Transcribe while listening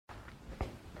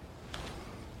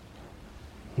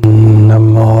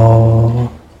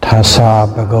Tassa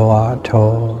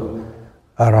bhagavato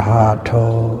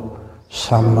arahato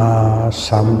samma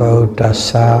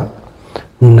sambuddhassa.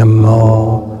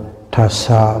 Namo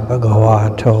tassa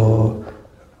bhagavato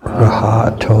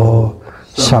arahato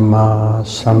samma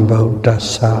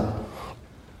sambuddhassa.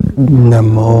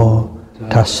 Namo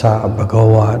tassa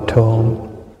bhagavato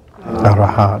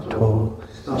arahato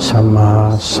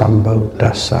samma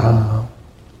sambuddhassa.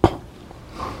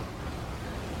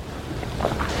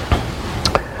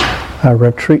 A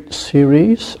retreat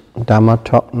series, Dhamma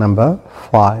talk number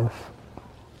 5.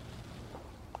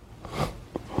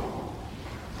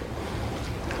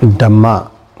 Dhamma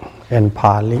in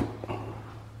Pali,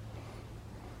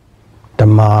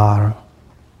 Dhammar,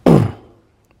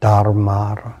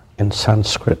 Dharmar in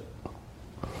Sanskrit.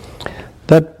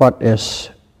 That what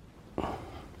is,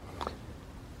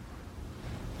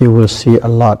 you will see a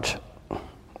lot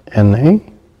in the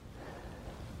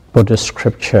Buddhist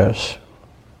scriptures.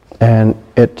 And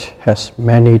it has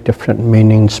many different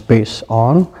meanings based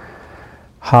on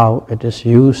how it is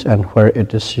used and where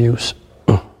it is used.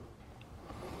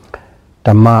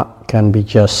 Dhamma can be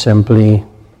just simply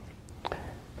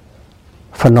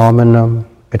phenomenon.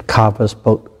 It covers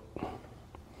both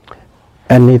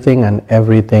anything and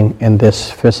everything in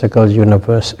this physical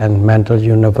universe and mental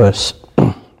universe.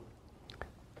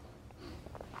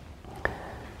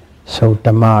 So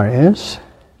Dhamma is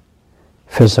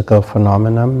physical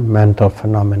phenomenon, mental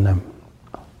phenomenon.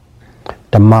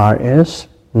 Dhamma is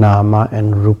nama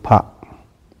and rupa.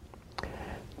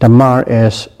 Dhamma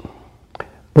is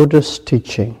Buddha's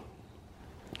teaching.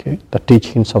 Okay? The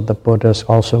teachings of the Buddha is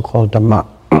also called Dhamma.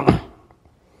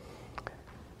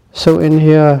 So in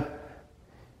here,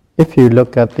 if you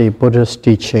look at the Buddha's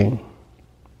teaching,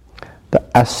 the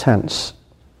essence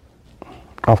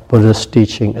of Buddha's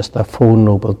teaching is the Four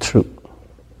Noble Truths.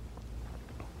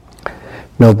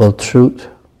 Noble truth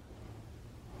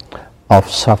of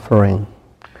suffering,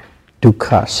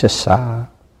 dukkha sissa.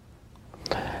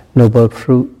 Noble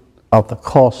truth of the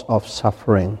cause of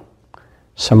suffering,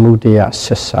 samudaya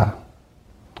sissa.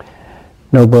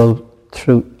 Noble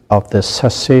truth of the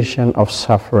cessation of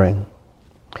suffering,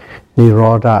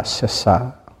 nirodha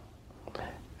sissa.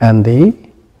 And the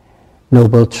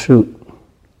noble truth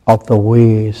of the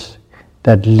ways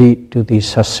that lead to the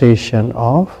cessation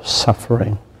of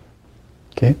suffering.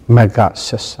 Okay, magga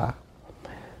sissa.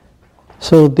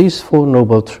 So these Four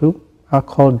Noble Truths are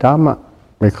called Dhamma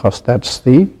because that's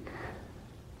the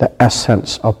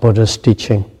essence of Buddha's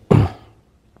teaching.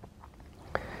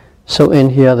 So in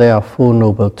here there are Four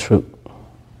Noble Truths.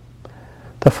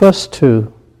 The first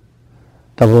two,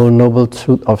 the Noble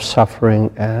Truth of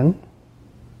suffering and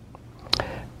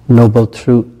Noble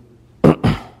Truth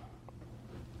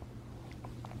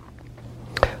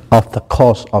of the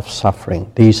cause of suffering,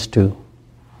 these two.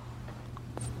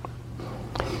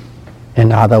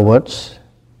 In other words,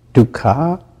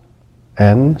 dukkha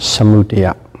and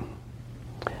samudaya.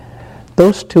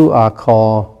 Those two are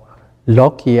called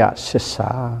lokiya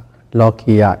sissa.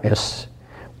 Lokiya is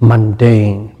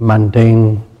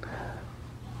mundane,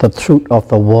 the truth of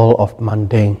the world of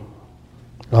mundane.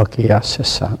 Lokiya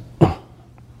sissa.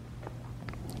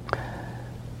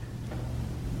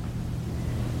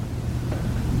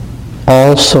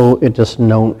 Also it is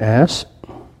known as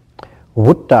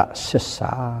vuddha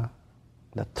sissa.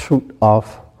 The truth of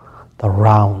the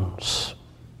rounds,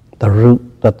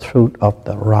 the truth of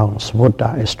the rounds.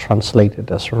 Buddha is translated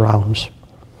as rounds.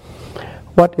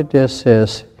 What it is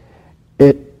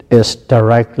it is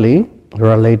directly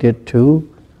related to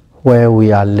where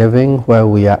we are living, where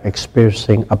we are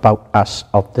experiencing about us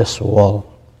of this world,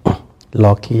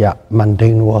 lokiya,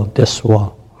 mundane world, this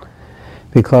world.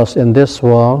 Because in this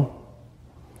world,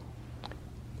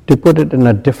 to put it in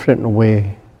a different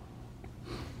way,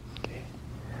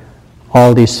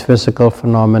 all these physical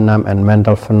phenomena and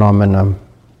mental phenomena,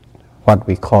 what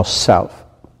we call self,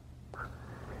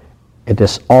 it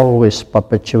is always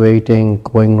perpetuating,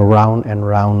 going round and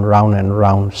round, round and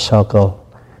round, circle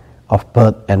of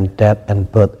birth and death and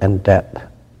birth and death.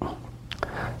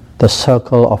 The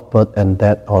circle of birth and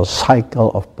death, or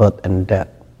cycle of birth and death.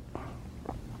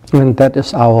 And that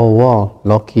is our world,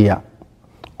 lokiya,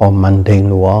 or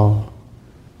mundane world.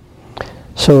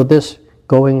 So this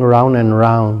going round and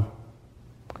round,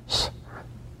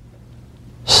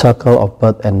 circle of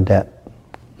birth and death,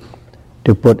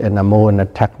 to put in a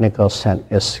technical sense,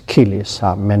 is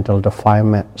kilesa, mental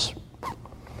defilements.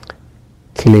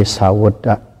 Kilesa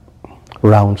vuddha,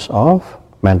 rounds of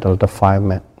mental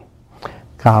defilement.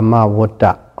 Kama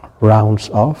vuddha, rounds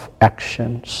of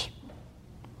actions.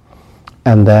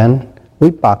 And then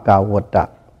vipaka vuddha,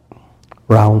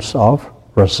 rounds of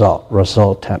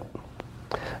resultant.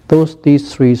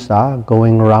 These three are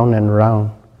going round and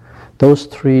round. Those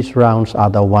three rounds are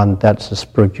the one that is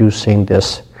producing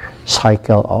this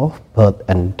cycle of birth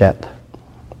and death.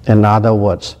 In other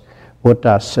words,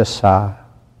 Buddha Sissa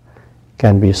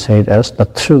can be said as the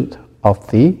truth of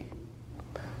the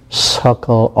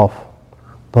circle of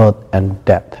birth and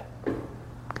death.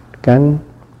 Can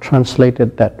translate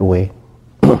it that way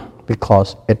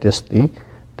because it is the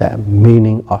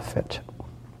meaning of it.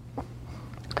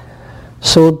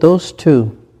 So those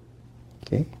two,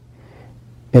 okay,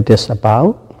 it is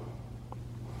about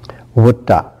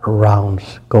Buddha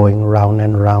rounds, going round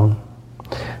and round.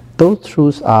 Those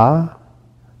truths are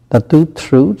the two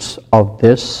truths of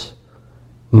this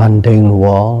mundane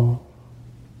world.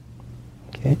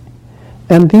 Okay?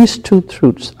 And these two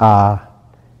truths are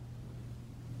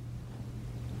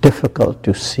difficult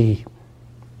to see.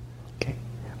 Okay?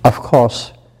 Of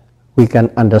course, we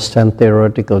can understand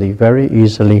theoretically very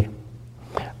easily,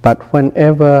 but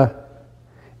whenever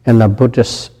in a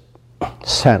Buddhist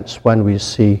sense, when we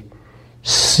see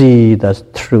the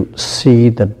truth, see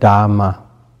the Dhamma,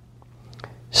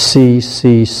 see,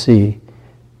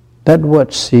 that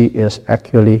word see is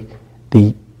actually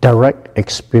the direct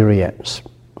experience.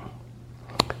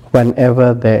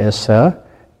 Whenever there is a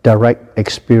direct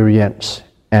experience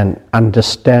and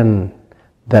understand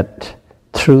that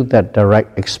through that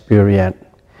direct experience,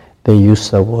 they use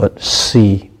the word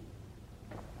see.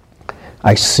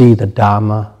 I see the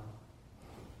Dhamma.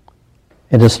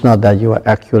 It is not that you are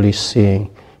actually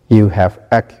seeing, you have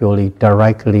actually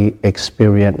directly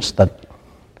experienced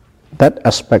that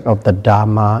aspect of the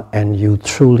Dhamma and you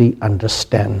truly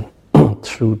understand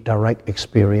through direct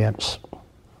experience.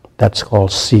 That's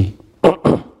called see.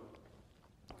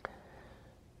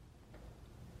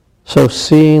 So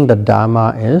seeing the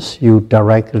Dhamma is you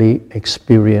directly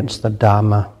experience the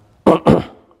Dhamma.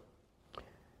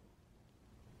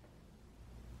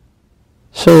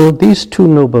 So these two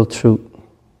noble truths,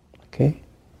 okay,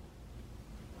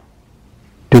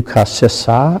 dukkha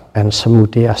sissa and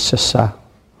samudaya sissa,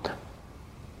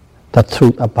 the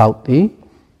truth about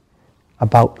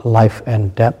life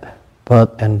and death,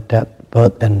 birth and death,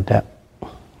 birth and death.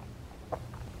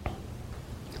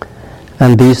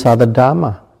 And these are the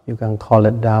Dhamma. You can call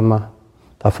it Dhamma,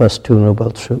 the first two noble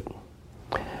truths.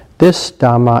 This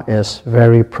Dhamma is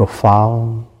very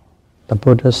profound. The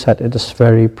Buddha said it is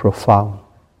very profound.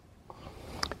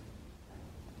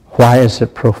 Why is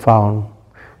it profound?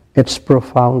 It's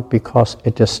profound because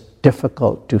it is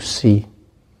difficult to see.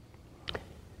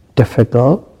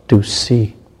 Difficult to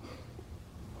see.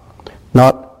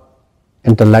 Not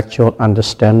intellectual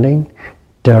understanding,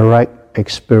 direct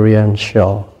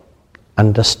experiential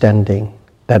understanding.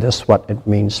 That is what it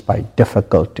means by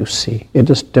difficult to see. It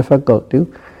is difficult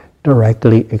to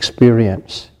directly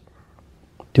experience,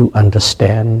 to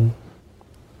understand.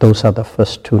 Those are the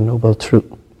first two noble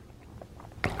truths.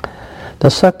 The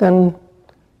second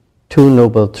two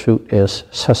noble truths is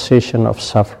cessation of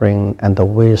suffering and the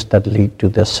ways that lead to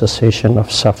the cessation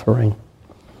of suffering.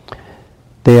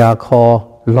 They are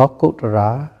called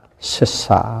Lokuttara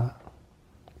Sissa,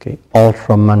 okay,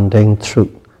 ultra-mundane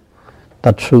truth,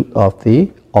 the truth of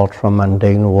the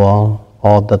ultra-mundane world,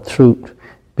 or the truth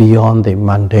beyond the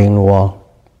mundane world.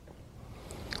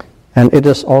 And it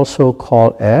is also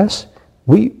called as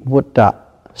Vivuddha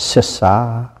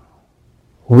Sissa.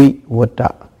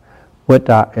 Vivuddha.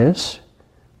 Vuddha is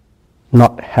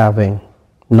not having,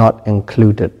 not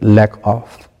included, lack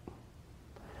of.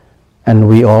 And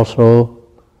we also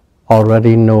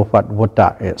already know what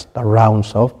Buddha is, the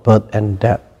rounds of birth and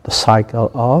death, the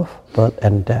cycle of birth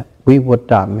and death.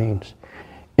 Vivuddha means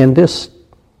in this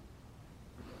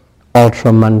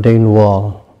ultra-mundane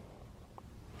world,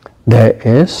 there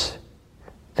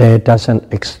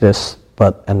doesn't exist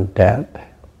birth and death,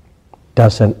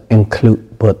 doesn't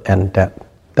include birth and death.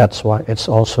 That's why it's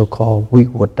also called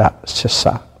Vivuddha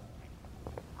Sissa.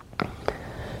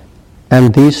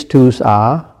 And these two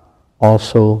are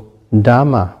also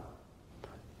Dhamma.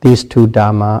 These two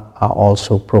Dhamma are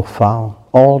also profound.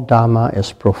 All Dhamma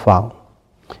is profound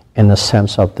in the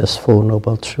sense of this Four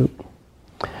Noble Truth.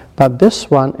 But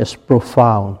this one is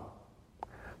profound.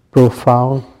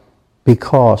 Profound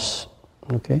because,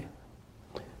 okay,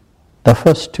 the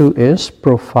first two is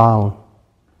profound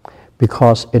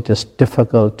because it is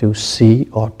difficult to see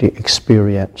or to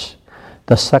experience.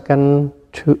 The second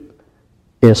two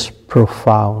is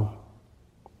profound.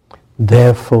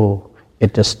 Therefore,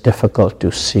 it is difficult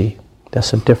to see.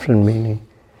 There's a different meaning.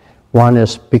 One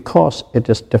is because it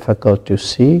is difficult to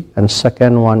see, and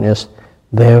second one is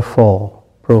therefore,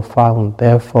 profound,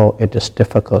 therefore it is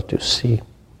difficult to see.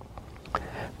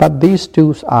 But these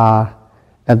two are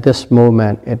At this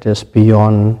moment, it is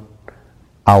beyond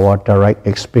our direct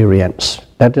experience.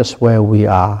 That is where we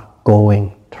are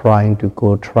going, trying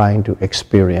to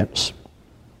experience.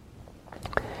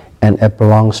 And it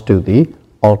belongs to the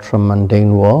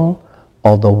ultra-mundane world,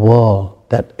 or the world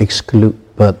that excludes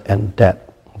birth and death,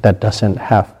 that doesn't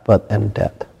have birth and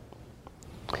death.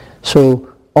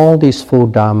 So all these four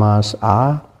dhammas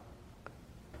are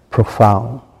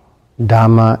profound.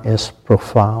 Dhamma is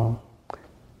profound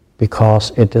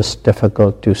because it is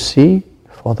difficult to see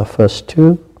for the first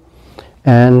two,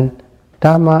 and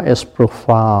Dhamma is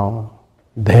profound,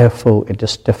 therefore it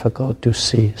is difficult to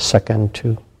see second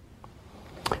two.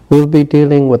 We'll be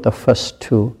dealing with the first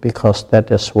two because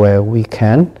that is where we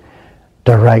can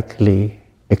directly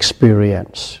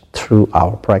experience through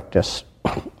our practice.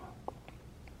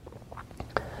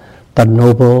 The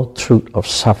noble truth of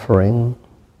suffering.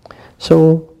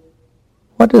 So,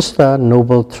 what is the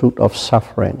noble truth of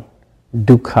suffering?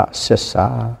 Dukkha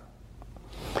sissa.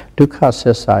 Dukkha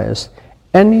sissa is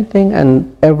anything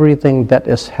and everything that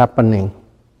is happening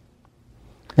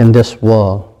in this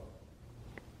world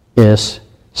is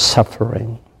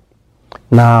suffering.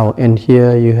 Now, in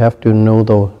here you have to know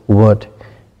the word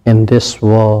in this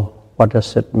world. What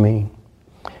does it mean?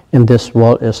 In this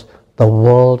world is the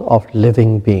world of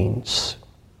living beings.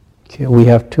 Okay, we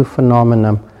have two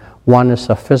phenomena. One is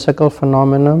a physical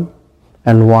phenomenon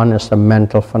and one is a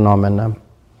mental phenomenon.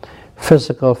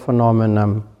 Physical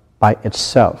phenomenon by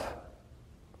itself,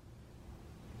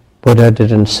 Buddha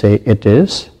didn't say it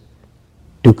is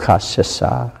dukkha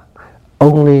sissa,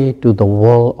 only to the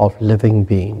world of living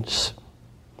beings.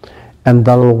 And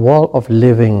the world of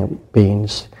living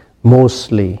beings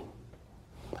mostly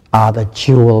are the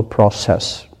dual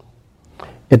process.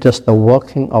 It is the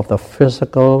working of the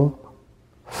physical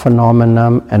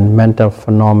phenomenon and mental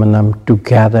phenomenon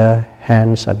together,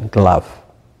 hands and glove.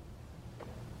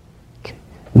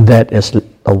 That is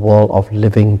the world of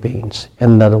living beings.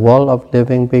 In the world of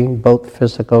living beings, both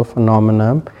physical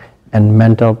phenomenon and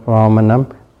mental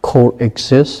phenomenon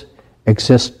coexist,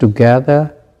 exist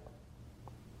together,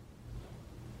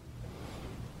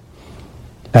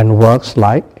 and works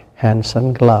like hands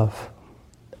and glove,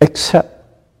 except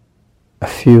a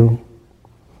few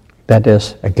that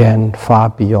is again far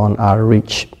beyond our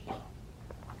reach.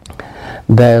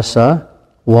 There's a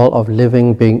world of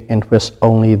living being in which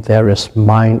only there is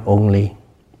mind only.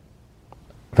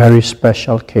 Very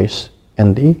special case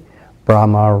in the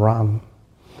Brahma realm.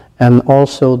 And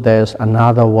also there's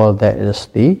another world that is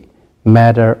the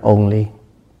matter only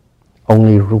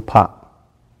rupa.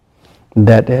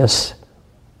 That is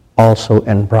also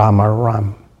in Brahma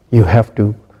realm. You have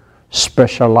to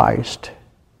specialize,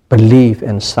 believe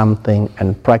in something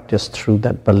and practice through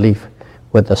that belief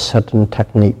with a certain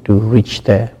technique to reach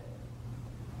there.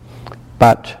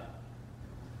 But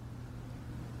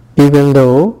even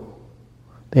though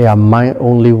they are mind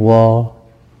only world,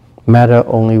 matter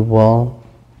only world,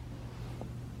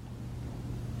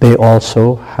 they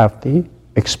also have the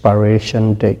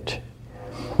expiration date.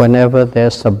 Whenever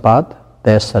there's a birth,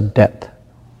 there's a death.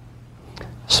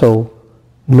 So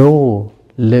no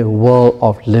world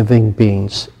of living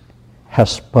beings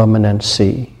has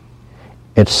permanency.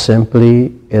 It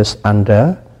simply is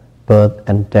under birth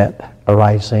and death,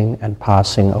 arising and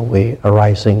passing away,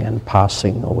 arising and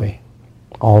passing away.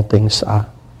 All things are.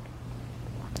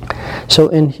 So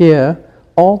in here,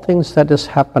 all things that is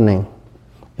happening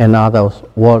in other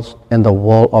words, in the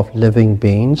world of living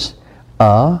beings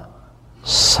are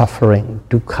suffering,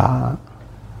 dukkha.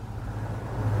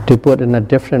 To put in a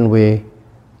different way,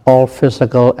 all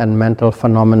physical and mental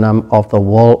phenomena of the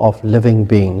world of living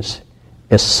beings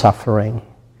is suffering.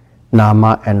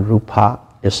 Nama and rupa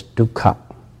is dukkha.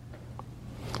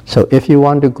 So if you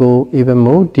want to go even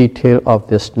more detail of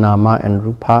this nama and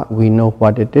rupa, we know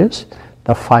what it is,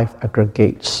 the five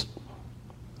aggregates.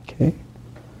 Okay?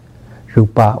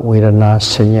 Rupa, Vedana,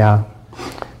 Sanya,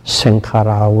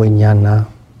 Sankhara, Vijnana.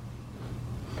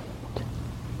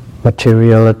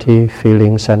 Materiality,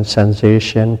 feelings and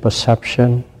sensation,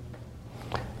 perception,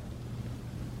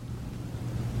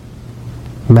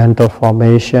 mental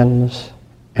formations,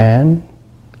 and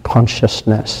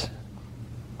consciousness.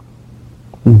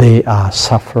 They are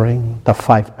suffering. The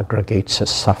five aggregates is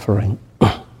suffering.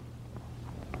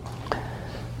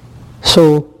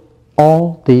 So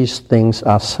all these things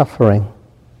are suffering.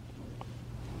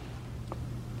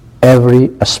 Every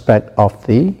aspect of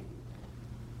the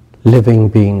living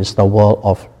beings, the world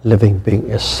of living being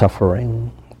is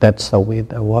suffering. That's the way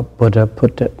that what Buddha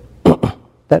put it.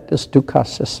 That is dukkha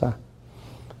sissa.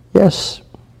 Yes.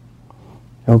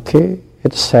 Okay,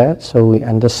 it's sad, so we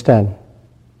understand.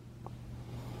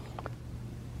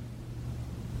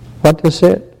 What is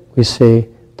it? We say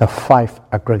the five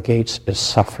aggregates is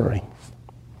suffering.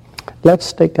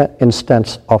 Let's take an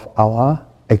instance of our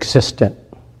existence,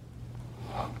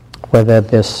 whether at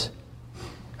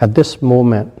this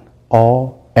moment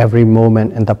or every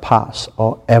moment in the past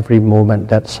or every moment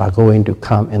that's going to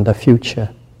come in the future.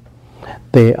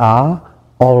 They are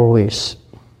always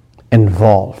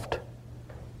involved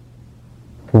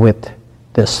with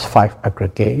these five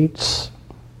aggregates.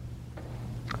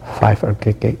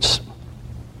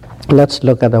 Let's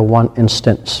look at one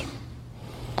instance.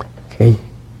 Okay,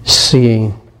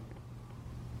 seeing.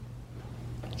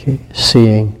 Okay,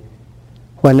 seeing.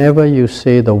 Whenever you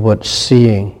say the word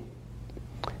seeing,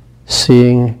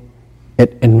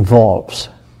 it involves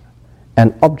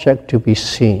an object to be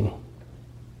seen.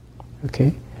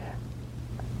 Okay,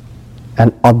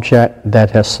 an object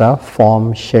that has a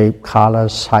form, shape, color,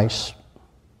 size,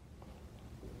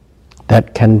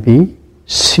 that can be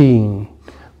seen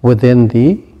within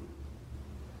the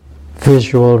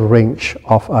visual range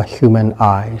of a human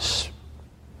eyes.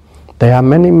 There are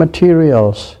many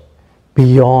materials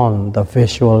beyond the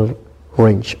visual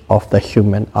range of the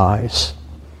human eyes.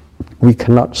 We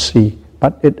cannot see,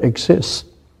 but it exists.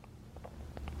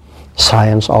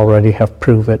 Science already have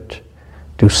proved it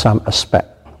to some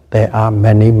aspect. There are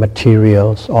many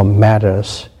materials or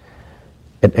matters.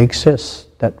 It exists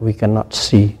that we cannot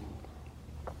see.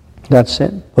 That's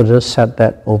it. Buddha said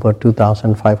that over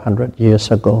 2,500 years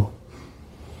ago.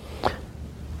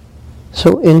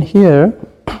 So in here,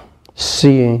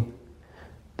 seeing,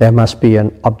 there must be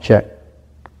an object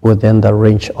within the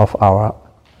range of our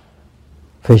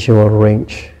visual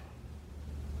range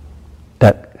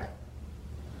that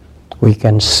we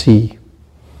can see.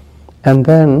 And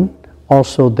then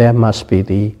also there must be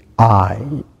the eye.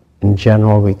 In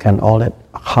general, we can call it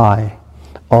eye,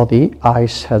 or the eye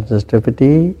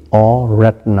sensitivity or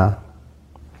retina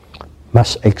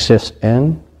must exist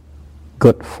in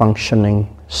good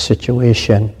functioning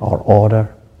situation or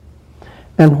order.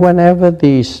 And whenever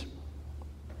these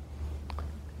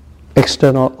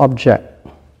external object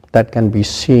that can be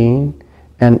seen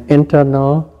and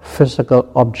internal physical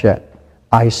object,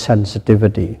 eye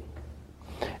sensitivity.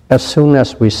 As soon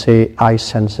as we say eye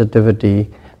sensitivity,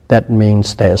 that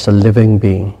means there's a living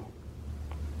being.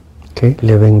 Okay,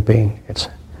 living being, it's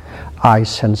eye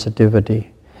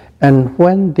sensitivity. And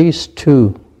when these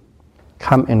two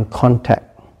come in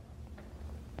contact,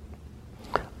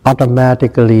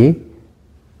 automatically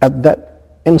at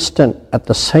that instant, at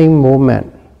the same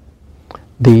moment,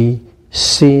 the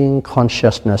seeing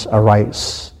consciousness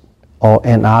arises, or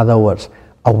in other words,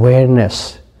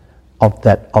 awareness of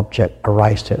that object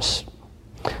arises.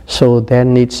 So there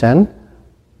needs an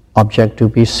object to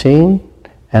be seen,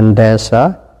 and there's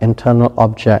an internal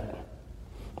object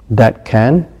that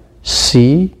can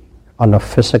see on a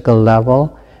physical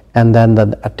level, and then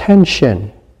the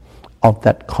attention of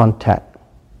that contact.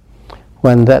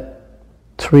 When that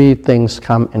three things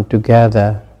come in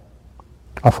together,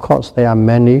 of course there are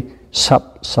many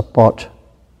support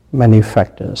many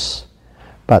factors,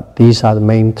 but these are the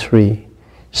main three.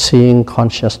 Seeing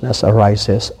consciousness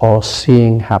arises, or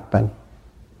seeing happen.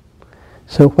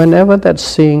 So whenever that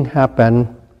seeing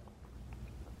happen,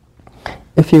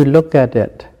 if you look at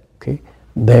it, okay,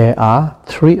 there are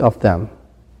three of them,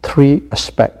 three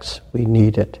aspects we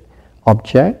needed: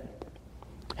 object,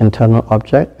 internal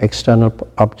object, external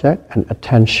object, and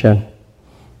attention.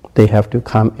 They have to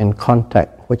come in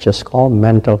contact, which is called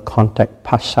mental contact,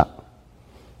 phassa.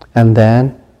 And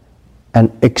then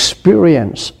an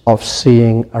experience of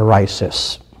seeing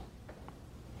arises,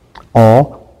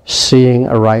 or seeing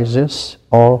arises,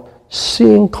 or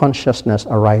seeing consciousness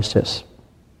arises.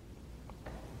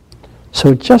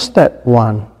 So just that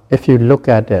one, if you look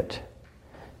at it,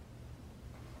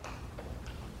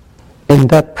 in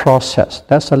that process,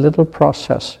 that's a little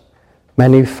process.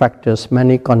 Many factors,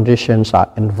 many conditions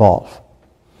are involved.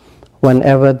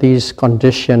 Whenever these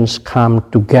conditions come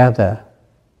together,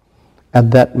 at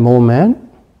that moment,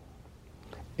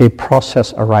 a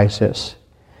process arises.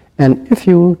 And if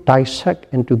you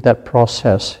dissect into that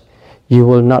process, you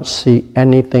will not see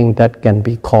anything that can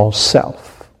be called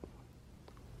self.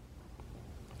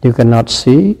 You cannot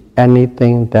see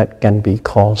anything that can be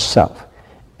called self.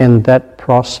 In that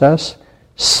process,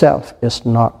 self is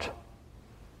not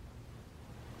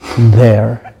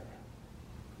there.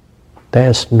 There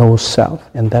is no self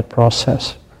in that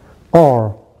process.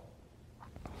 Or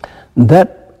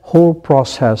that whole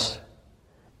process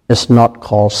is not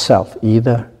called self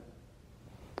either.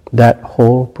 That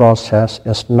whole process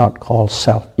is not called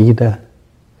self either.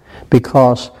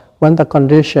 Because when the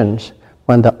conditions,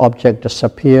 when the object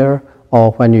disappears,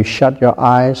 or when you shut your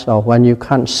eyes, or when you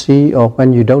can't see, or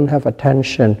when you don't have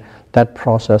attention, that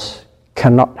process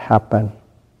cannot happen.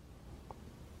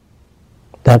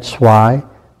 That's why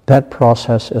that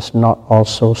process is not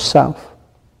also self.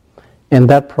 In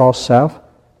that process,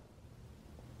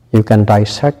 you can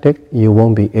dissect it, you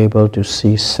won't be able to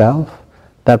see self.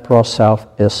 That process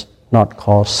is not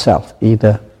called self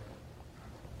either.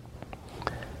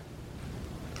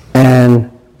 And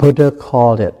Buddha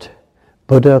called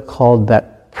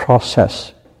that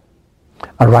process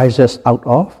arises out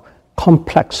of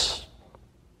complex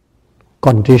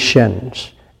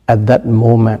conditions at that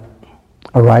moment,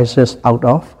 arises out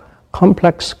of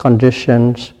complex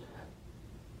conditions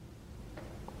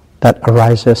that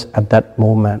arises at that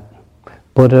moment.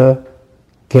 Buddha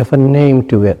gave a name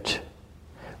to it.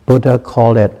 Buddha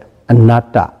called it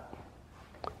anatta,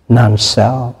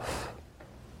 non-self.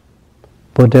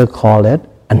 Buddha called it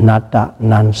anatta,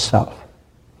 non-self.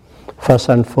 First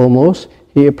and foremost,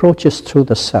 he approaches through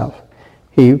the self.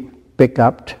 He picked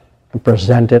up and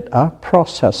presented a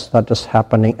process that is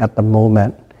happening at the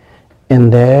moment. In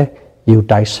there, you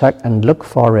dissect and look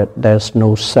for it. There's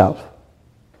no self.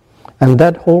 And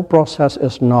that whole process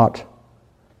is not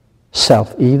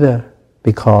self either,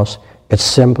 because it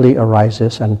simply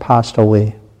arises and passed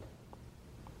away.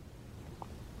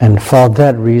 And for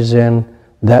that reason,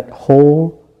 that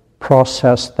whole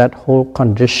process, that whole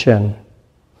condition,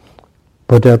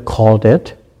 Buddha called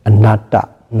it anatta,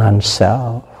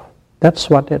 non-self.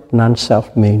 That's what it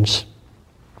non-self means.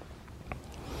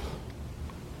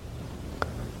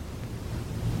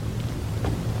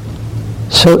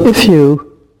 So if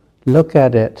you look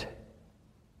at it,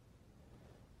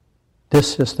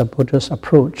 this is the Buddha's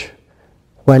approach.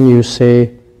 When you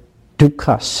say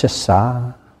dukkha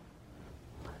sissa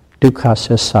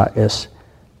is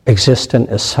existence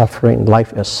is suffering,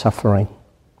 life is suffering.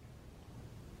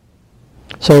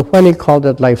 So when he called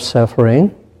it life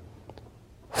suffering,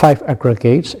 5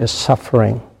 aggregates is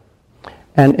suffering.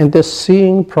 And in this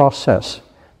seeing process,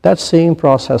 that seeing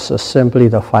process is simply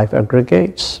the 5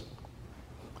 aggregates.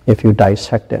 If you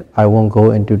dissect it, I won't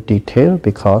go into detail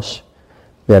because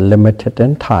we are limited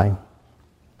in time.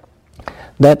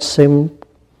 That same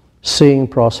seeing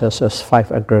process is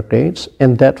 5 aggregates.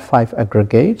 In that 5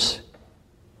 aggregates,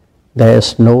 there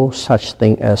is no such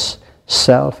thing as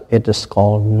self. It is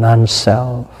called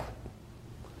non-self.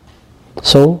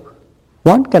 So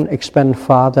one can expand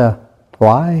further.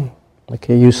 Why?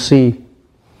 Okay, you see,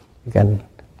 you can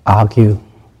argue.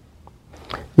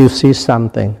 You see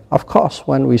something. Of course,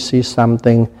 when we see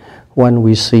something, when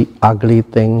we see ugly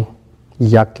thing,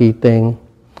 yucky thing,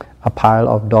 a pile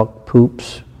of dog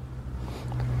poops,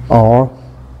 or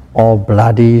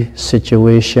bloody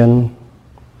situation,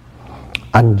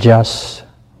 unjust,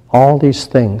 all these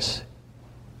things,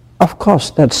 of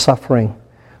course that's suffering.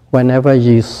 Whenever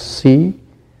you see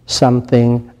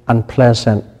something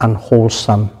unpleasant,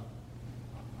 unwholesome,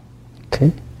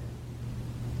 okay,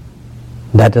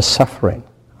 that is suffering.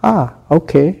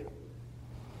 Okay.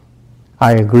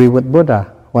 I agree with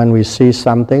Buddha. When we see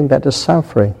something, that is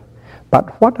suffering.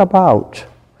 But what about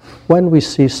when we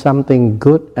see something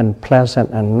good and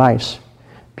pleasant and nice,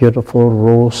 beautiful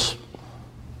rose,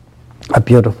 a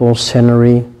beautiful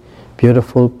scenery,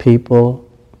 beautiful people,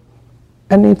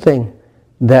 anything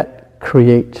that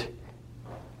create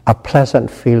a pleasant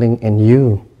feeling in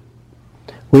you?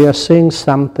 We are seeing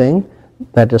something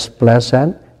that is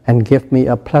pleasant and give me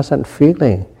a pleasant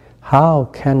feeling. How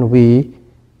can we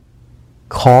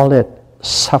call it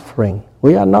suffering?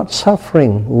 We are not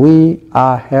suffering. We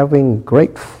are having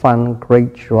great fun,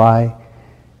 great joy,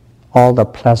 all the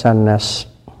pleasantness.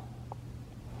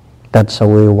 That's the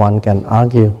way one can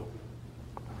argue.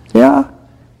 Yeah,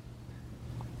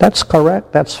 that's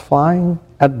correct, that's fine.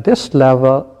 At this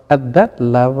level, at that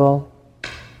level,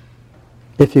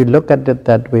 if you look at it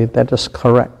that way, that is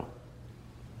correct.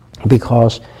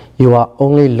 Because you are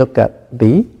only look at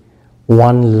the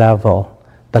one level,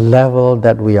 the level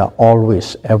that we are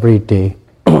always, every day,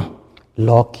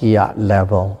 Lokiya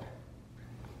level,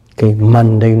 okay,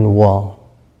 mundane world.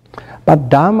 But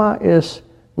Dhamma is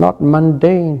not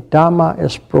mundane, Dhamma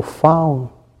is profound,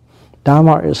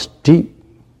 Dhamma is deep.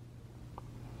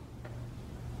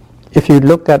 If you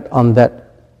look at on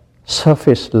that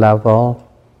surface level,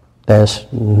 there's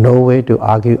no way to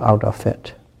argue out of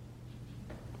it.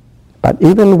 But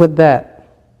even with that,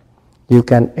 you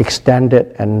can extend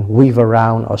it and weave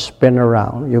around or spin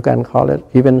around. You can call it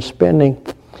even spinning.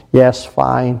 Yes,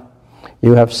 fine.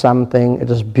 You have something, it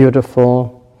is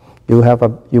beautiful.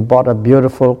 You bought a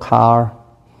beautiful car.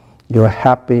 You're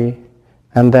happy.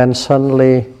 And then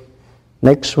suddenly,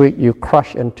 next week you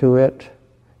crash into it.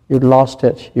 you lost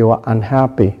it, you are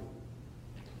unhappy.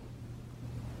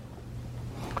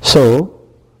 So,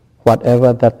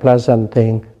 whatever that pleasant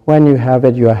thing, when you have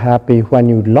it, you are happy. When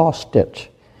you lost it,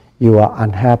 you are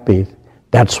unhappy.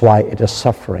 That's why it is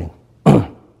suffering.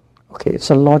 Okay, it's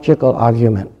a logical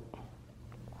argument.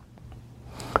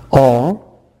 Or,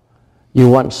 you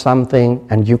want something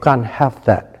and you can't have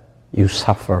that, you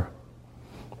suffer.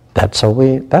 That's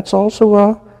also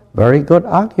a very good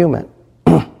argument.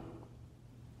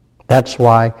 That's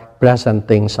why pleasant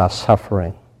things are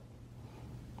suffering.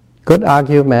 Good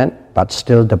argument, but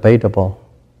still debatable.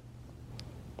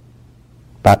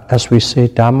 But as we say,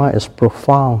 Dhamma is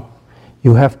profound.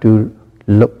 You have to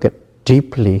look at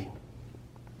deeply.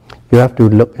 You have to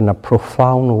look in a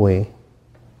profound way.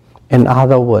 In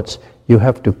other words, you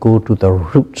have to go to the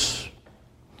roots.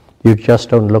 You just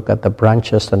don't look at the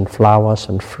branches and flowers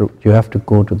and fruit. You have to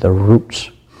go to the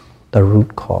roots, the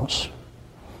root cause.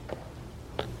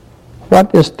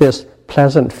 What is this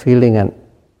pleasant feeling and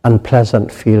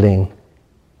unpleasant feeling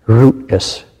root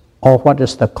is? Or what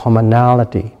is the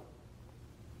commonality?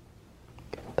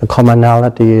 The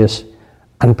commonality is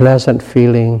unpleasant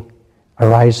feeling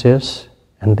arises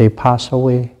and they pass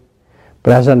away.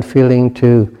 Pleasant feeling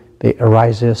too, they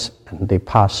arises and they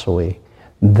pass away.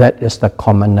 That is the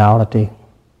commonality.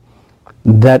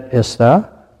 That is the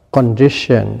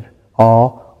condition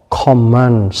or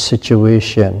common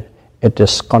situation. It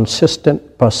is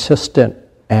consistent, persistent,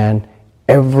 and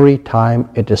every time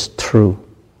it is true.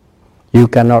 You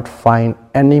cannot find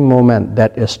any moment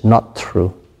that is not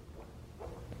true.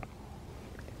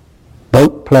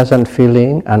 Both pleasant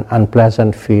feeling and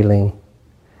unpleasant feeling,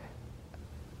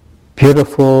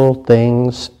 beautiful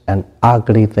things and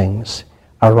ugly things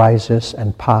arises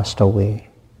and passed away.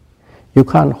 You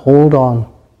can't hold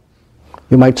on.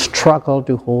 You might struggle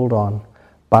to hold on,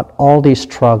 but all these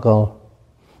struggle,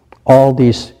 all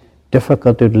these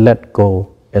difficulty to let go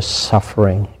is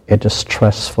suffering. It is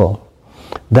stressful.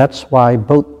 That's why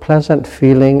both pleasant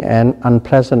feeling and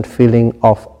unpleasant feeling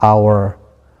of our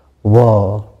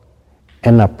world,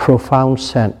 in a profound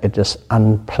sense, it is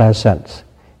unpleasant.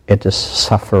 It is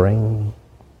suffering.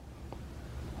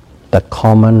 The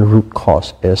common root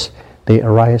cause is they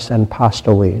arise and pass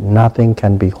away. Nothing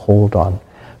can be held on.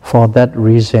 For that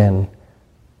reason,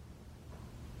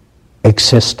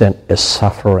 existence is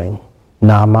suffering.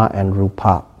 Nama and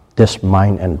Rupa, this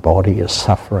mind and body is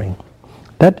suffering.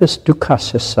 That is dukkha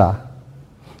sissa.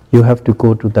 You have to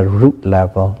go to the root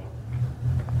level.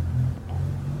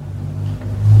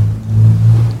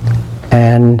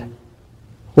 And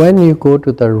when you go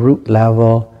to the root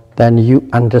level, then you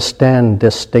understand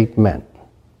this statement.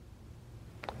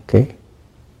 Okay?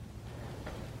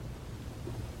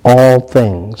 All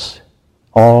things,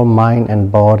 all mind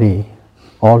and body,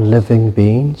 all living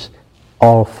beings,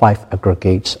 all five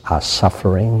aggregates are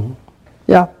suffering.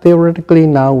 Yeah, theoretically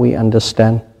now we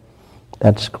understand.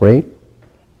 That's great.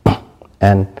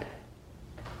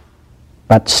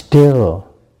 But still,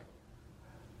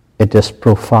 it is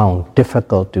profound,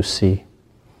 difficult to see.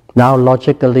 Now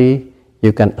logically,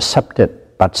 you can accept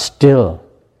it, but still,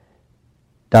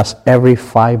 does every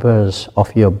fibers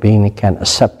of your being can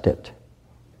accept it?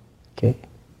 Okay?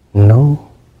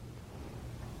 No.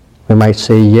 We might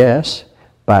say yes,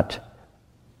 but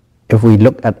if we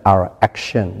look at our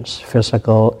actions,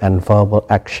 physical and verbal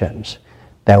actions,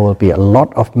 there will be a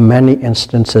lot of many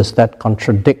instances that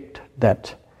contradict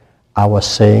that I was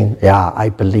saying, yeah, I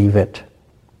believe it.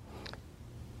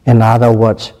 In other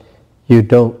words, you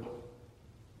don't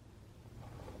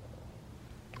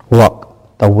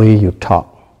walk the way you talk.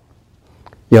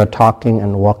 Your talking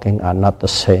and walking are not the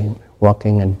same.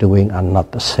 Walking and doing are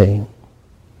not the same.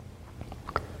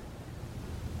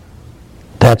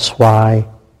 That's why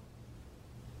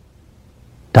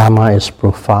Dhamma is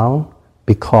profound,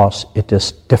 because it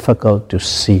is difficult to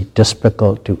see,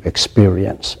 difficult to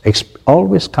experience.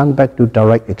 Always come back to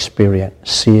direct experience,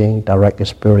 seeing direct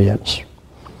experience.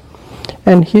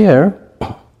 And here,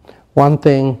 one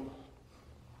thing,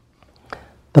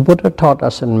 the Buddha taught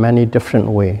us in many different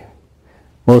ways.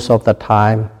 Most of the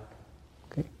time,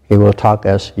 he will talk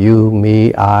as you,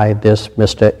 me, I, this,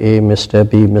 Mr. A, Mr.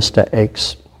 B, Mr.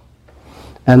 X.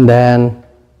 And then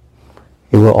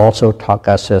he will also talk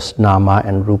us as Nama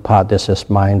and Rupa. This is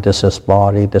mind, this is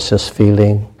body, this is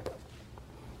feeling.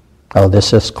 Oh,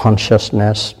 this is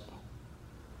consciousness.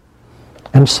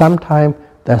 And sometimes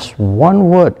there's one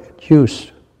word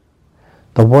used.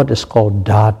 The word is called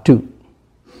dhatu.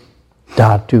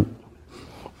 Dhatu.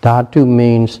 Dhatu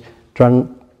means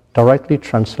directly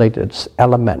translated as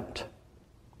element.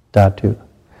 Dhatu.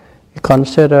 You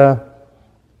consider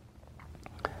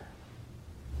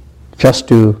Just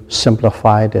to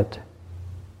simplify it,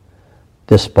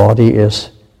 this body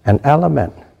is an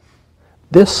element.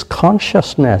 This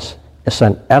consciousness is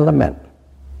an element.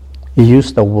 You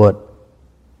use the word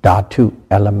dhatu,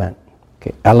 element.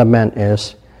 Okay, element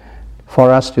is, for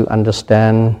us to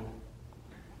understand,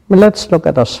 let's look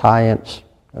at the science.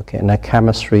 Okay, in the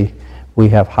chemistry, we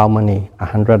have how many?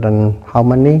 100 and how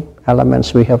many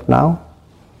elements we have now?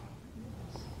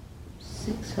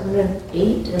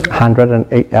 608.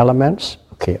 108 elements.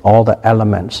 Okay, all the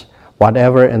elements.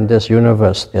 Whatever in this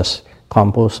universe is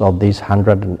composed of these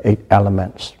 108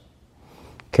 elements.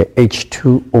 Okay,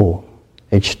 H2O,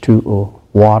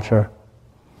 water.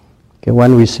 Okay,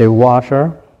 when we say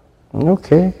water,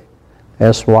 okay,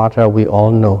 as water we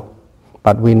all know.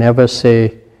 But we never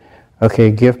say, okay,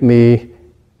 give me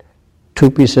 2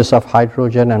 pieces of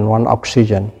hydrogen and 1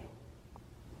 oxygen.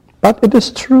 But it is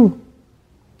true.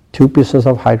 2 pieces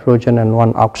of hydrogen and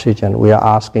 1 oxygen, we are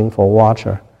asking for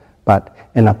water. But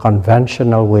in a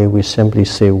conventional way, we simply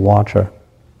say water.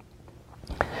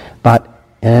 But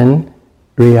in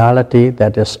reality,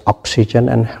 that is oxygen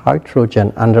and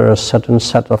hydrogen under a certain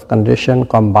set of conditions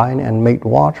combined and made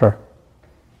water.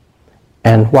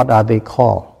 And what are they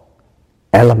called?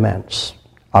 Elements.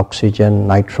 Oxygen,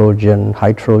 nitrogen,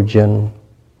 hydrogen.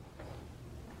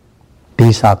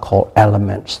 These are called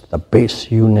elements, the base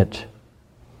unit.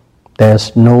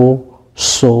 There's no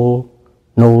soul,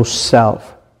 no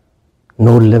self,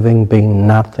 no living being,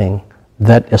 nothing.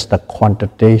 That is the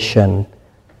quantitation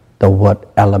the word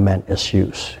element is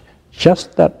used.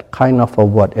 Just that kind of a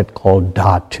word it called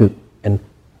dhatu, and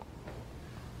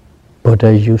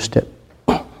Buddha used it.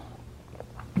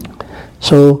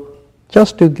 So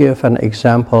just to give an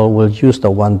example, we'll use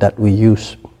the one that we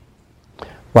use.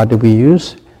 What do we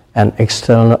use? An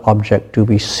external object to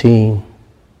be seen.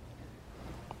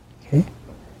 Okay?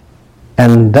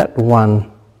 And that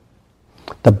one,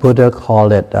 the Buddha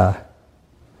called it a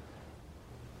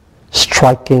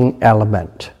striking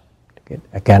element. Okay?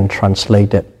 Again,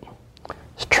 translated,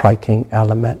 striking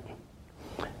element.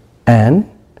 And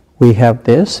we have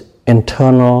this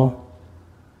internal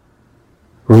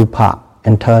rupa,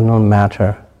 internal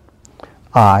matter,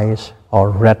 eyes or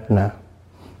retina.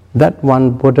 That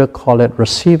one Buddha called it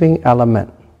receiving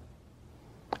element.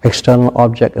 External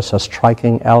object is a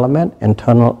striking element,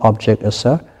 internal object is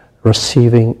a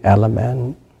receiving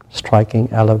element, striking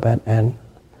element and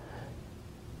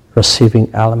receiving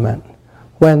element.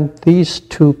 When these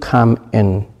two come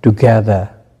in together,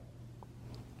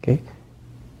 okay,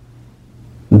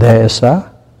 there is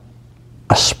a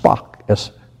spark is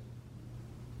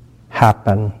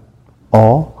happen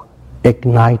or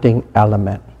igniting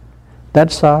element.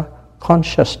 That's a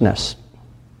consciousness.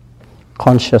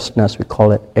 Consciousness, we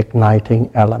call it igniting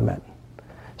element.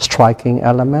 Striking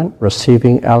element,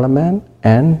 receiving element,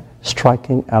 and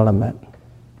striking element.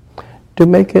 To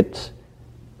make it,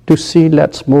 to see,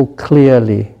 let's more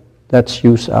clearly, let's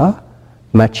use a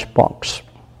matchbox.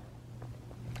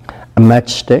 A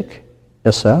matchstick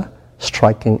is a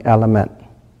striking element.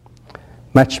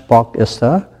 Matchbox is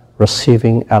a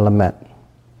receiving element.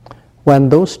 When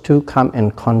those two come in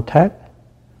contact,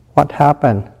 what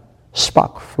happens?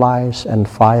 Spark flies and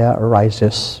fire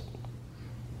arises.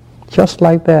 Just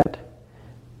like that,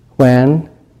 when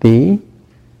the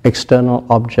external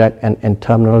object and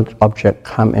internal object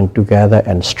come in together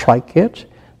and strike it,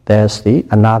 there's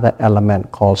another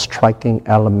element called striking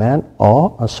element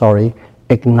or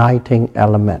igniting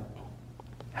element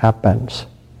happens.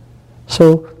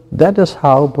 So that is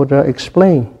how Buddha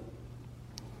explained.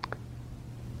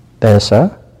 There's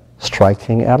a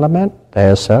striking element,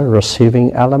 there's a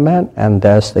receiving element, and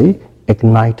there's the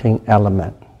igniting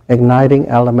element. Igniting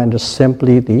element is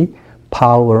simply the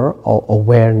power or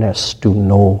awareness to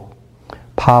know.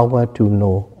 Power to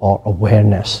know or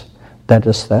awareness. That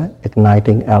is the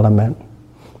igniting element.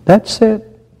 That's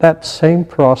it. That same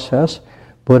process,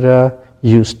 Buddha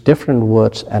used different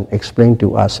words and explained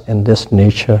to us in this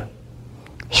nature.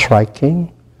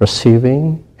 Striking,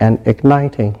 receiving, and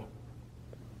igniting.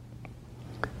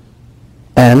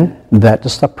 And that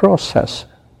is the process.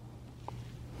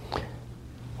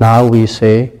 Now we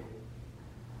say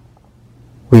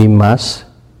we must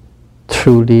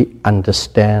truly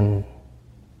understand,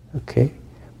 okay,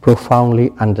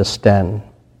 profoundly understand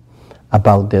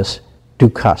about this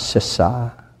dukkha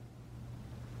sissa.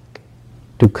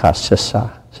 Dukkha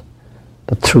sissa,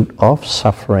 the truth of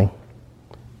suffering.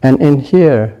 And in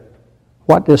here,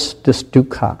 what is this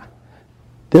dukkha?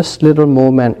 This little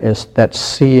moment is that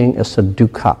seeing is a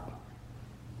dukkha.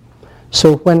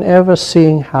 So whenever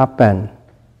seeing happens,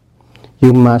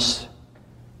 you must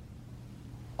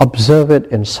observe it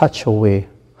in such a way,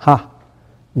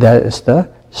 there is the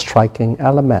striking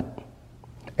element,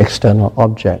 external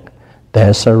object.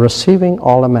 There's a receiving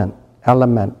element,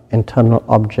 internal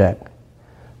object.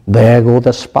 There goes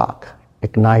the spark,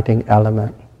 igniting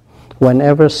element.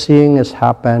 Whenever seeing is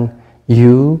happen,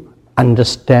 you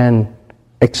understand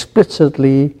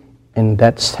explicitly in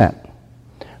that sense.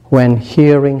 When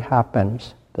hearing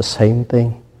happens, the same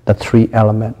thing, the three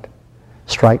elements,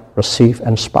 strike, receive,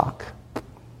 and spark.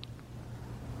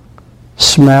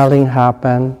 Smelling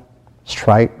happen,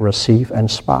 strike, receive, and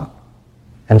spark.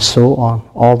 And so on,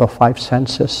 all the five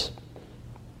senses.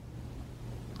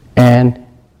 And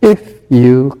if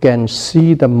you can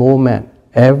see the moment,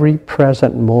 every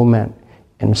present moment,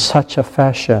 in such a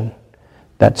fashion,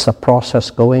 that's a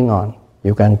process going on.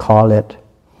 You can call it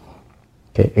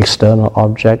external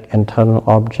object, internal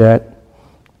object,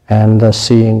 and the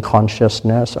seeing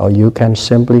consciousness, or you can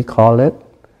simply call it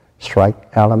strike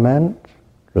element,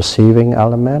 receiving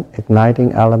element,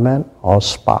 igniting element, or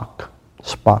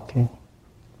sparking.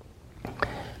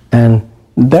 And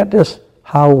that is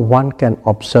how one can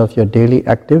observe your daily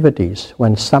activities.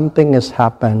 When something has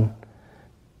happened,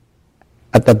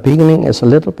 at the beginning it's a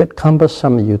little bit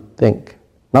cumbersome, it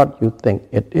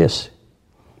is.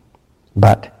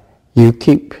 But you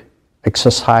keep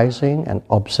exercising and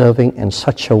observing in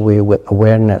such a way with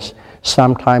awareness.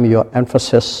 Sometimes your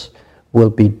emphasis will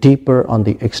be deeper on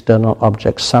the external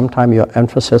object. Sometimes your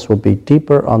emphasis will be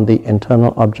deeper on the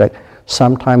internal object.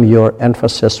 Sometimes your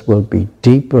emphasis will be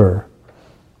deeper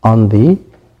on the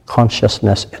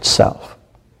consciousness itself.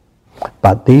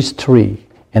 But these three,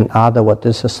 in other words,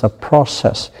 this is a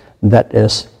process that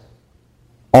is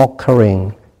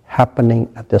occurring, happening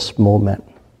at this moment.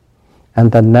 And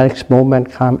the next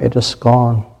moment comes, it is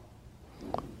gone.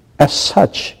 As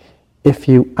such, if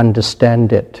you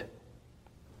understand it,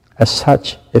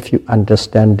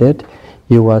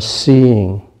 you are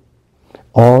seeing,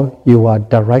 or you are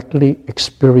directly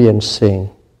experiencing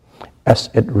as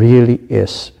it really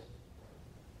is.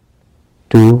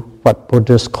 Do what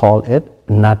Buddhists call it,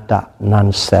 anatta,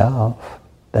 non-self.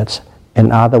 That's,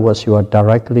 in other words, you are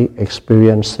directly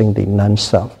experiencing the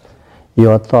non-self.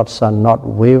 Your thoughts are not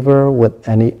waver with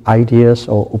any ideas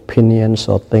or opinions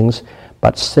or things,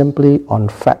 but simply on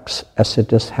facts as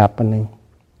it is happening.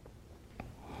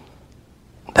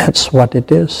 That's what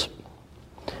it is.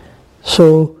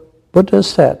 So Buddha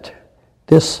said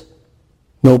this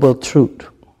noble truth,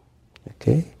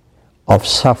 of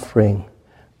suffering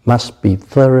must be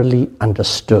thoroughly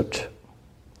understood,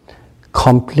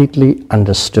 completely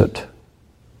understood.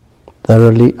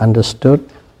 Thoroughly understood,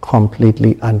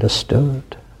 completely understood.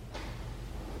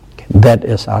 That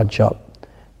is our job.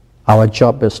 Our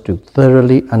job is to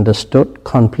thoroughly understood,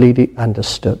 completely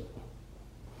understood.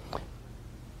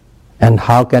 And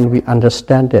how can we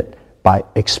understand it? By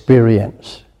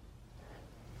experience.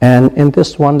 And in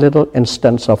this one little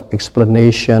instance of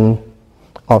explanation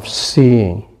of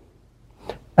seeing,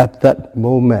 at that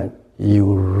moment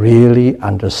you really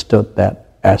understood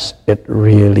that as it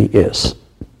really is.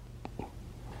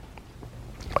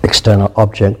 External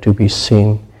object to be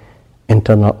seen,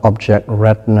 internal object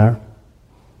retina,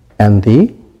 and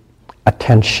the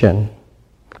attention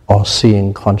or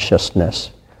seeing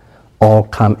consciousness all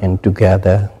come in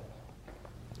together.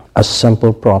 A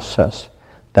simple process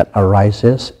that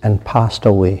arises and passed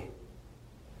away.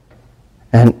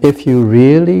 And if you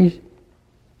really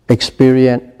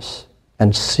experience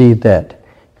and see that,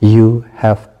 you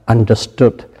have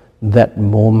understood that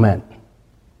moment.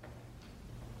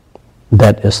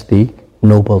 That is the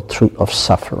noble truth of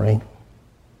suffering.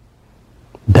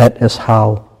 That is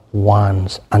how one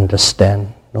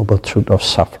understands noble truth of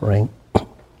suffering.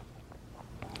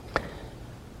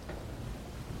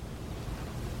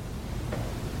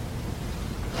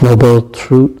 Noble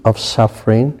truth of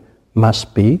suffering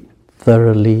must be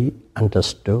thoroughly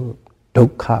understood.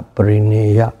 Dukkha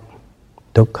pariññaya.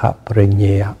 Dukkha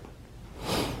pariññaya.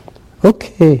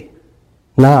 Okay,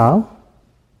 now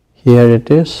here it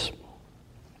is.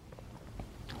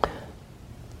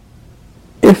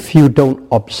 If you don't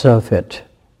observe it,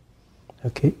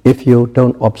 if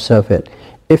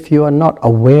you are not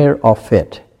aware of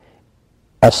it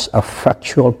as a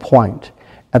factual point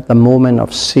at the moment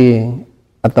of seeing,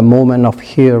 at the moment of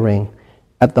hearing,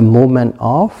 at the moment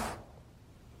of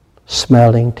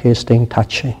smelling, tasting,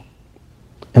 touching,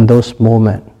 in those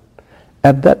moments,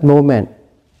 at that moment,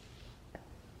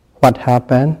 what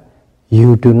happened?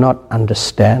 You do not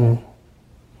understand.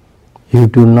 You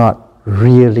do not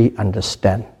really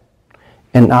understand.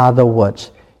 In other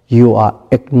words, you are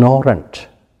ignorant.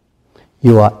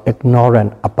 You are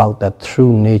ignorant about the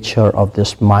true nature of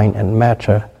this mind and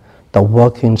matter, the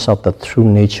workings of the true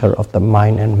nature of the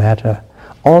mind and matter.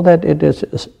 All that it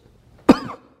is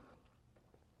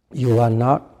you are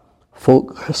not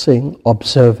focusing,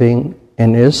 observing,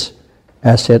 and is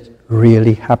as it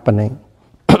really happening.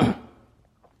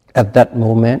 At that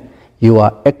moment, you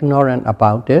are ignorant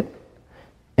about it.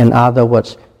 In other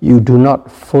words, you do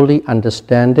not fully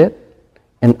understand it.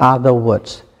 In other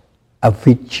words,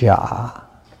 avijja.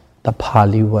 The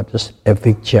Pali word is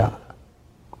avijja.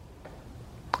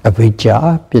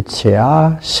 Avijja,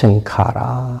 picchaya,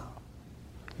 sankhara.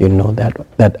 You know that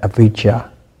avijja.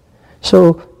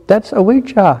 So that's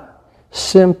avijja.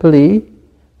 Simply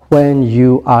when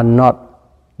you are not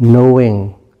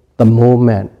knowing the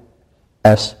moment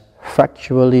as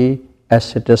factually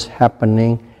as it is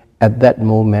happening at that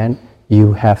moment,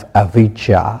 you have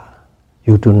avijja.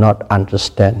 You do not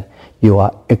understand. You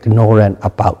are ignorant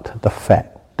about the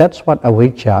fact. That's what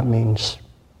avijja means.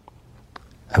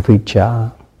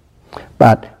 Avijja.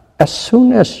 But as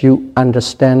soon as you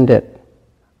understand it,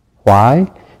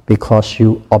 why? Because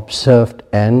you observed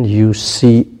and you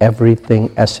see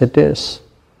everything as it is.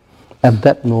 At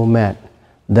that moment,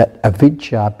 that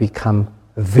avijja become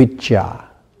vijja.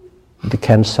 To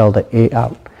cancel the A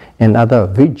out. In other,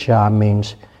 vijja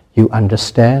means you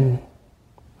understand.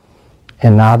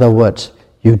 In other words,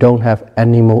 you don't have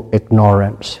any more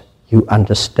ignorance. You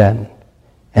understand.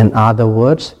 In other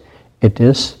words, it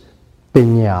is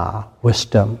pinya,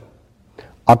 wisdom.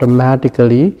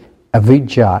 Automatically,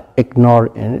 avijja,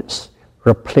 ignorance,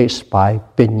 replaced by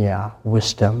pinya,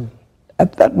 wisdom.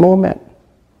 At that moment,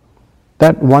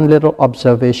 that one little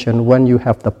observation, when you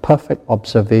have the perfect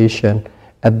observation,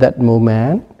 at that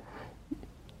moment,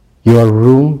 your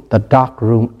room, the dark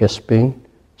room is being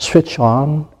switched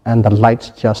on and the lights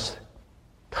just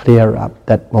clear up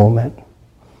that moment.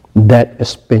 That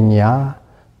is pinya,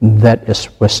 that is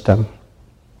wisdom.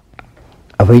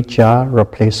 Avijja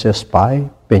replaces by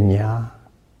pinya.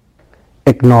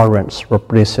 Ignorance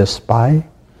replaces by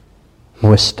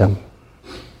wisdom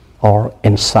or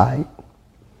insight.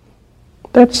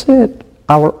 That's it.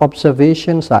 Our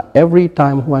observations are every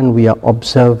time when we are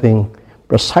observing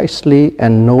precisely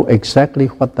and know exactly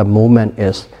what the moment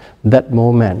is, that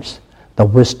moment, the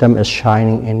wisdom is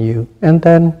shining in you. And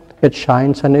then it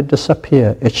shines and it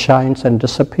disappears. It shines and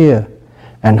disappears.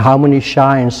 And how many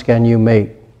shines can you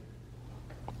make?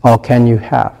 Or can you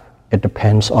have? It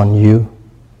depends on you.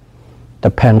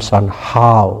 Depends on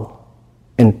how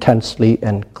intensely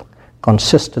and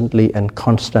consistently and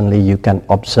constantly you can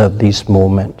observe these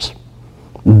moments.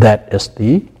 That is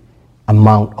the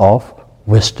amount of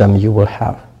wisdom you will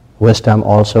have. Wisdom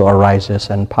also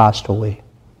arises and passed away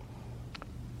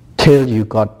till you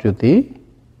got to the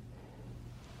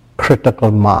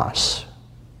critical mass.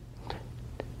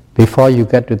 Before you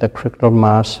get to the critical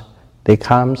mass, they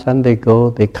come and they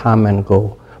go, they come and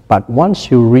go. But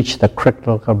once you reach the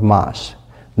critical mass,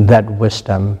 that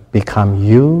wisdom become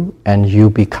you and you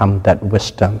become that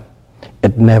wisdom.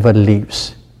 It never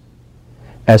leaves.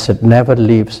 As it never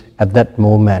leaves at that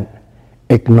moment,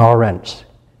 ignorance,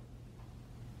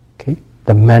 okay,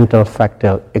 the mental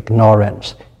factor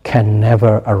ignorance can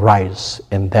never arise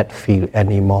in that field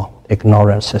anymore.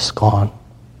 Ignorance is gone.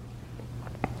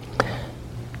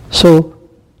 So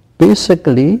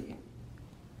basically,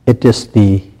 it is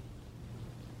the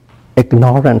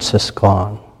ignorance is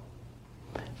gone.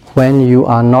 When you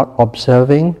are not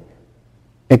observing,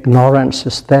 ignorance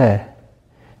is there.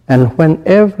 And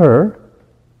whenever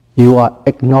you are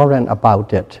ignorant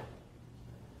about it,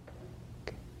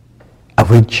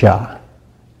 avijja,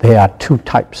 there are two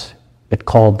types. It's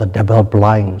called the double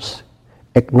blinds.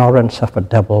 Ignorance of a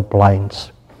double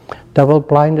blinds. Double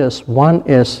blindness, one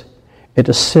is, it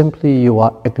is simply you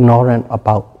are ignorant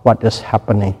about what is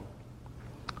happening.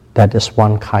 That is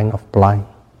one kind of blind.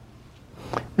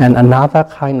 And another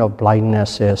kind of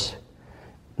blindness is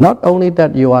not only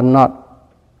that you are not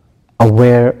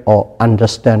aware or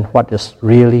understand what is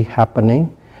really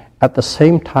happening, at the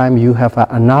same time you have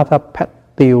another pet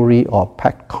theory or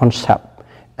pet concept,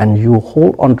 and you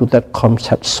hold on to that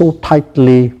concept so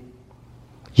tightly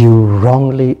you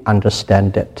wrongly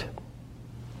understand it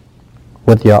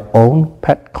with your own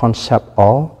pet concept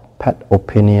or pet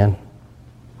opinion,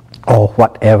 or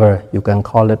whatever. You can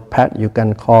call it pet, you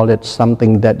can call it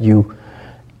something that you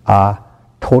are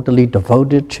totally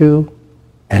devoted to.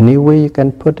 Any way you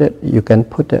can put it, you can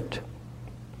put it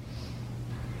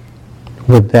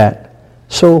with that.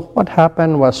 So what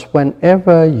happened was,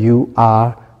 whenever you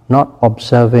are not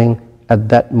observing at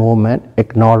that moment,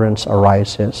 ignorance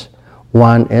arises.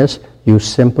 One is you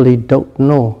simply don't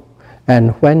know.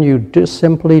 And when you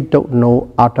simply don't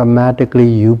know, automatically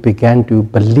you begin to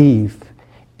believe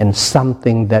in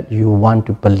something that you want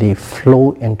to believe,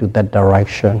 flow into that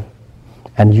direction.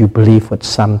 and you believe with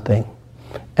something.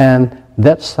 And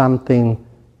that something,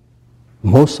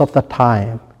 most of the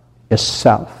time, is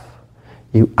self.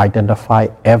 You identify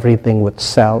everything with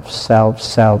self, self,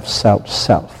 self, self,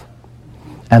 self.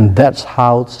 And that's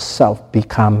how self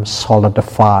becomes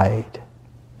solidified,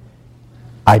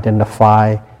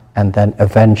 identify, and then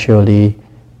eventually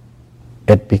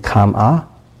it becomes a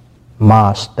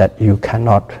mass that you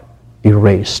cannot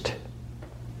erase.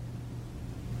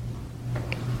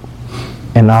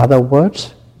 In other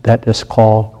words, that is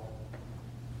called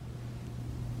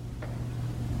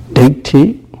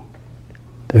deity,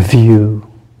 the view,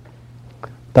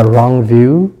 the wrong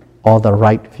view or the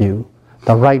right view.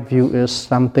 The right view is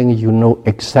something you know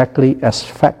exactly as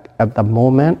fact at the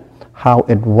moment, how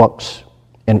it works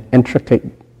in intricate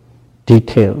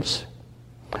details.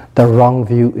 The wrong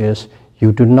view is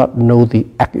you do not know the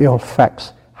actual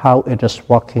facts, how it is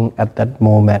working at that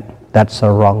moment. That's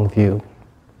a wrong view.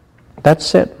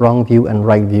 That's it, wrong view and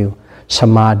right view.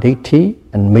 Samadhi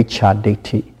and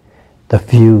Micchaditi, the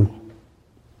view.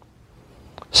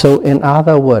 So in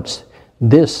other words,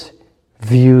 this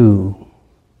view,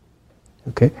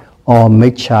 okay, or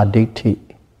Micchaditi,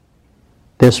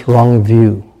 this wrong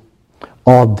view,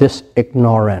 or this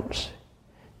ignorance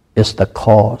is the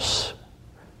cause.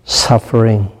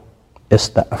 Suffering is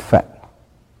the effect.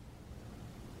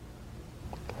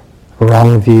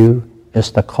 Wrong view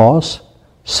is the cause.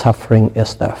 Suffering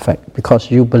is the effect,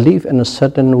 because you believe in a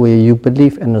certain way, you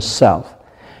believe in a self,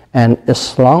 and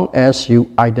as long as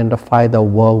you identify the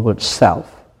world with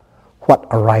self, what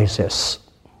arises?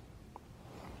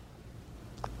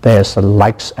 There's a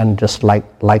likes and dislike,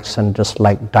 likes and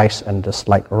dislike, dice and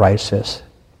dislike arises.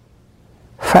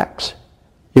 Facts.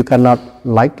 You cannot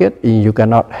like it, you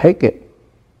cannot hate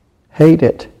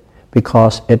it,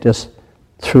 because it is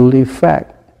truly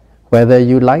fact. Whether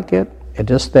you like it, it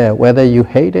is there. Whether you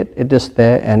hate it, it is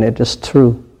there and it is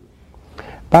true.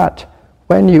 But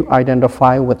when you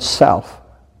identify with self,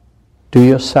 to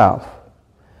yourself,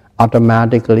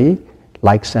 automatically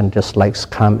likes and dislikes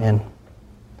come in.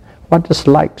 What is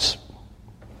likes?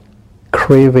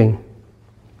 Craving,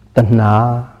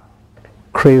 Dhamma,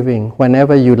 craving.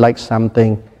 Whenever you like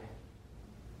something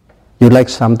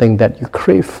that you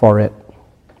crave for it.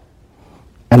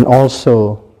 And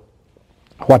also,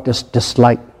 what is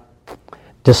dislike?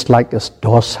 Dislike is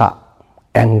dosa,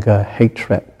 anger,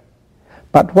 hatred.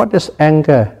 But what is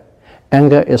anger?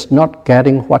 Anger is not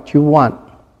getting what you want.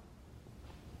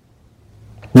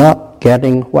 Not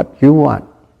getting what you want.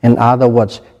 In other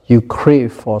words, you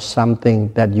crave for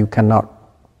something that you cannot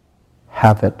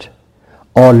have it.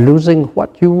 Or losing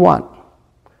what you want.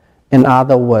 In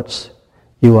other words,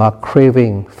 you are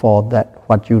craving for that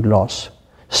what you lost.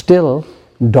 Still,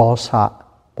 dosa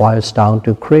boils down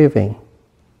to craving.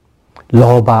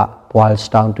 Lobha boils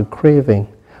down to craving.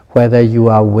 Whether you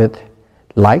are with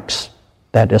likes,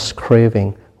 that is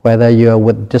craving. Whether you are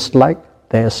with dislike,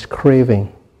 there is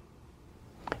craving.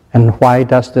 And why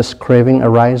does this craving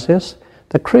arises?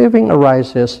 The craving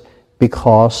arises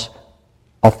because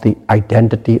of the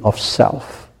identity of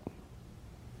self.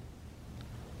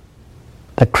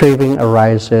 The craving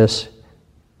arises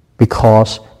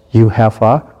because you have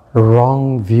a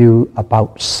wrong view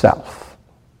about self.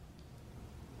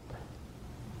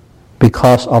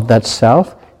 Because of that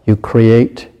self, you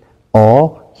create,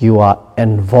 or you are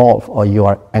involved, or you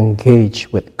are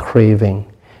engaged with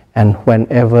craving. And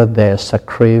whenever there's a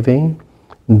craving,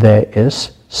 there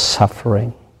is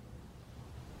suffering.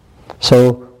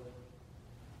 So,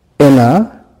 in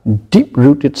a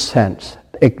deep-rooted sense,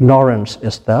 ignorance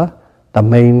is the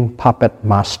main puppet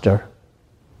master.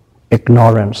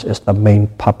 Ignorance is the main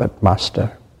puppet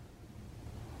master.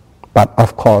 But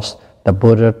of course, the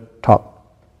Buddha taught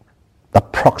the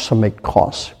proximate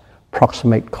cause.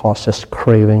 Proximate cause is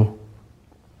craving.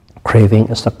 Craving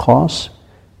is the cause.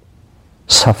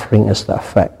 Suffering is the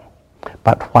effect.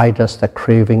 But why does the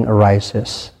craving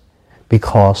arises?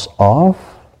 Because of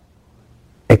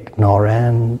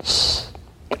ignorance,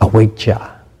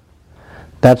 avijja.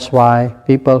 That's why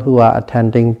people who are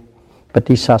attending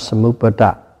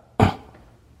Paticcasamuppada,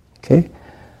 okay,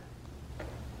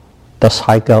 the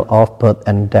cycle of birth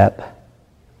and death,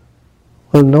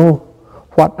 will know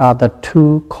what are the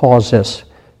two causes,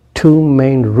 two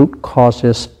main root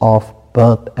causes of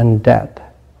birth and death.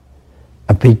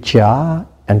 Avijja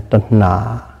and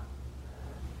Dhamma,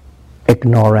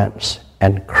 ignorance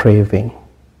and craving.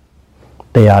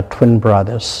 They are twin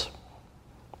brothers,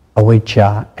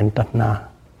 avijja and Dhamma.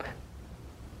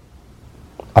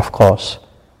 Of course,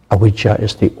 avijja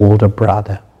is the older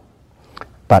brother,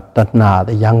 but Dhamma,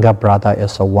 the younger brother,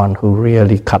 is the one who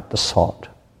really cut the sword,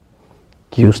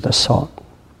 used the sword.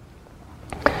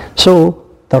 So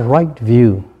the right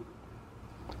view,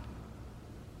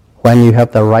 when you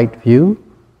have the right view,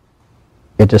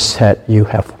 it is said you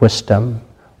have wisdom.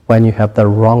 When you have the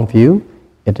wrong view,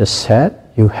 it is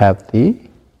said you have the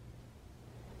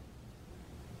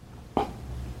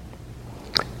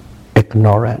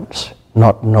ignorance,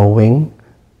 not knowing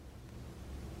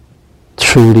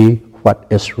truly what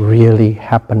is really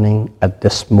happening at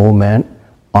this moment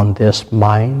on this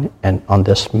mind and on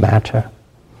this matter.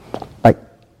 Like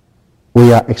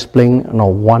we are explaining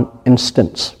on one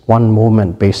instance, one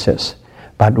moment basis,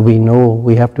 but we know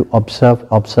we have to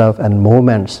observe, and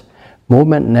moment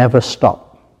never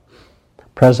stop.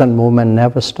 Present moment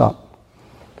never stop.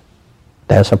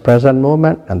 There's a present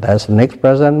moment, and there's the next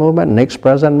present moment, next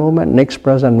present moment, next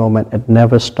present moment. It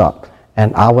never stops.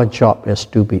 And our job is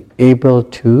to be able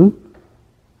to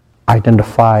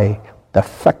identify the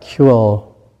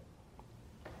factual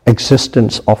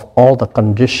existence of all the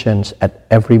conditions at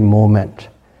every moment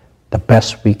the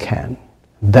best we can.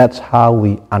 That's how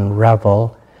we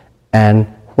unravel, and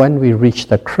when we reach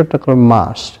the critical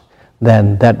mass,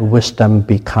 then that wisdom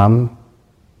become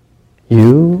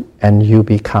you, and you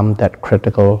become that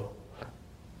critical,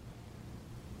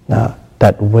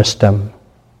 that wisdom,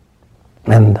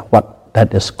 and what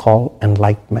that is called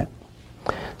enlightenment.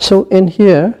 So in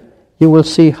here, you will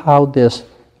see how this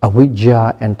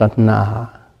avijja and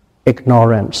tanha,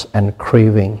 ignorance and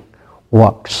craving,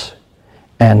 works,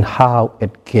 and how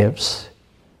it gives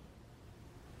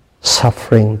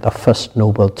suffering the first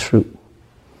noble truth.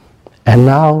 And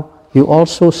now you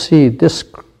also see this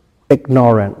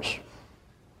ignorance,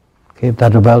 okay, the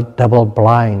double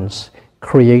blinds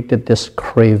created this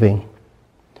craving,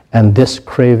 and this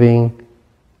craving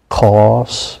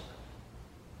cause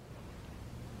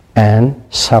and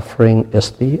suffering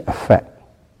is the effect.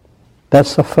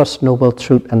 That's the first noble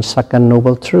truth and second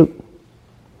noble truth.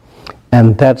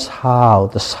 And that's how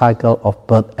the cycle of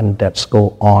birth and death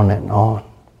go on and on.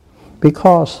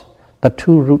 Because the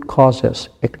two root causes,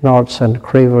 ignorance and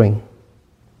craving.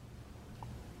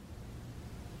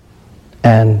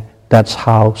 And that's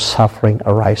how suffering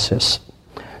arises.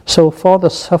 So for the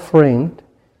suffering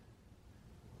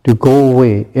to go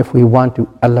away, if we want to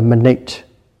eliminate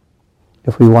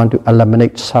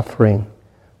suffering,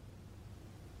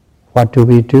 what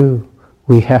do?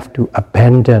 We have to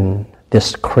abandon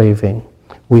this craving.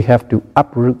 We have to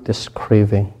uproot this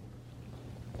craving.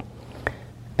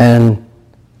 And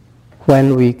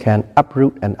when we can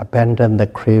uproot and abandon the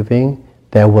craving,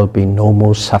 there will be no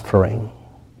more suffering.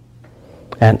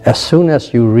 And as soon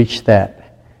as you reach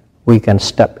that, we can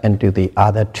step into the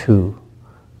other two,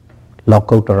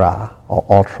 Lokuttara or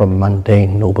ultra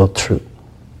mundane noble truth.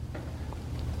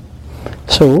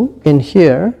 So in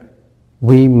here,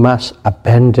 we must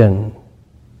abandon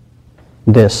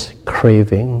this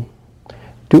craving.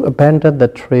 To abandon the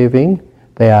craving,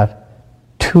 there are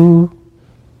two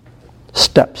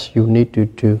steps you need to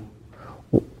do.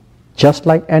 Just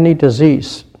like any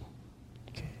disease,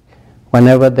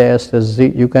 whenever there's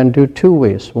disease, you can do two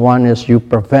ways. One is you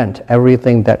prevent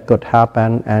everything that could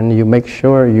happen, and you make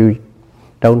sure you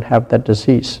don't have that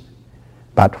disease.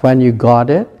 But when you got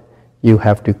it, you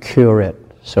have to cure it.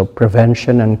 So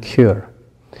prevention and cure.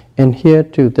 In here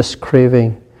too, this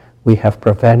craving, we have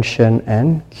prevention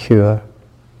and cure.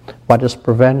 What is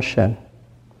prevention?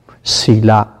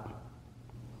 Sila.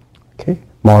 Okay,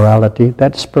 morality,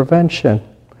 that's prevention.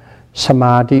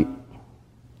 Samadhi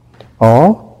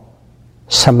or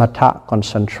samatha,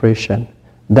 concentration,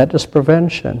 that is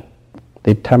prevention.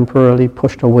 They temporarily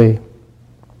pushed away.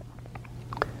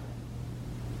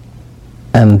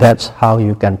 And that's how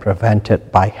you can prevent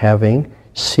it, by having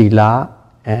sila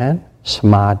and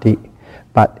samadhi.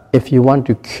 But if you want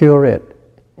to cure it,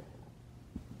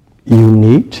 you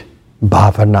need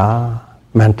bhavana,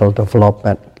 mental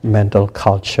development, mental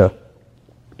culture,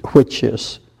 which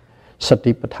is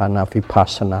satipatthana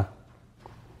vipassana.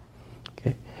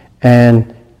 Okay.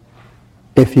 And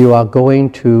if you are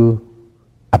going to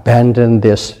abandon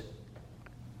this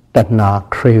tanha,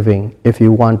 craving, if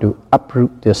you want to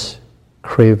uproot this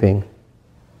craving,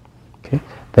 okay,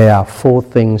 there are four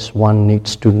things one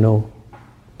needs to know.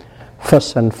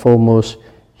 First and foremost,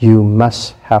 you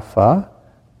must have a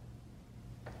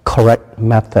correct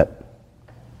method,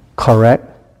 correct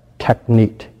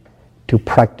technique to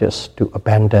practice to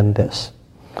abandon this.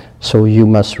 So you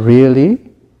must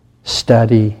really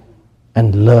study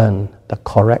and learn the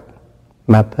correct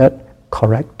method,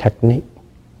 correct technique.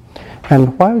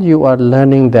 And while you are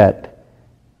learning that,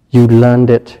 you learned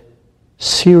it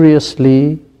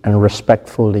seriously and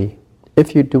respectfully.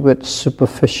 If you do it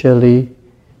superficially,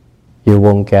 you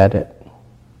won't get it.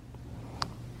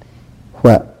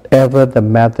 Well, whatever the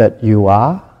method you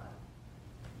are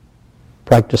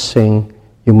practicing,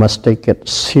 you must take it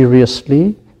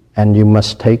seriously and you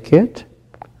must take it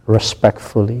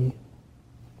respectfully.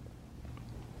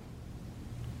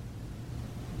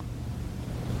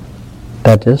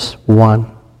 That is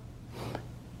one.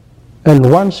 And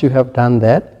once you have done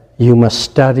that, you must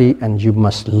study and you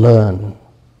must learn.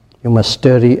 You must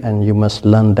study and you must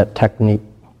learn that technique.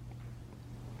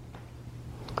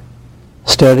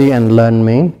 Study and learn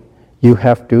means you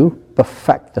have to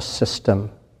perfect the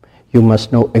system. You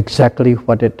must know exactly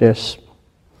what it is.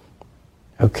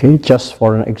 Okay, just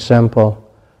for an example,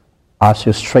 ask you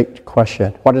a straight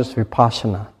question. What is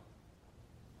Vipassana?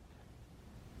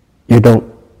 You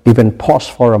don't even pause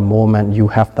for a moment. You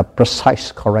have the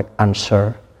precise, correct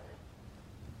answer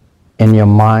in your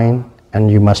mind, and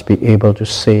you must be able to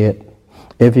say it.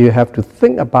 If you have to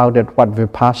think about it, what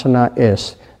Vipassana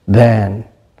is, then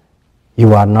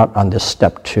you are not on this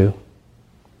step 2.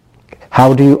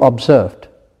 How do you observe?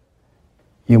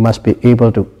 You must be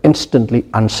able to instantly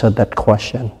answer that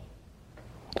question.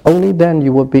 Only then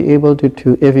you will be able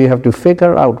to, if you have to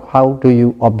figure out how do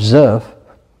you observe,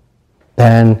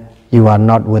 then you are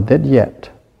not with it yet.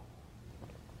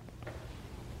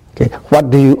 Okay. What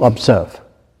do you observe?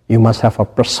 You must have a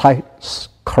precise,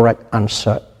 correct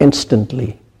answer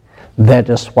instantly. That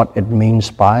is what it means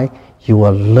by you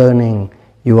are learning,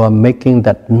 you are making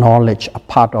that knowledge a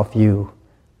part of you.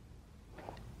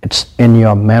 It's in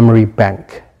your memory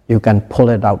bank. You can pull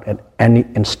it out at any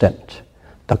instant.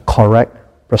 The correct,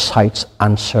 precise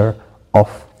answer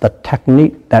of the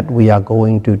technique that we are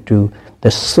going to do,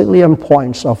 the salient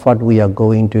points of what we are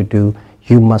going to do,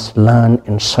 you must learn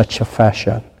in such a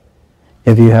fashion.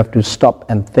 If you have to stop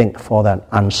and think for that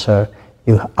answer,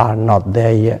 you are not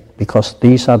there yet, because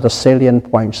these are the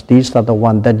salient points. These are the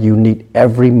ones that you need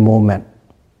every moment.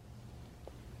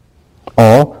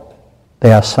 Or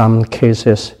there are some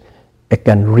cases it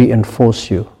can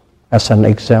reinforce you. As an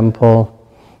example,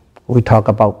 we talk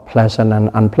about pleasant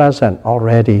and unpleasant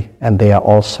already, and they are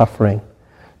all suffering.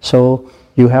 So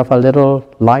you have a little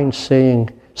line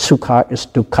saying, Sukha is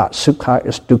dukkha, Sukha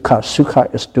is dukkha,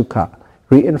 Sukha is dukkha.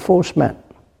 Reinforcement.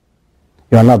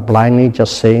 You are not blindly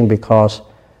just saying because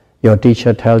your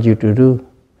teacher tells you to do.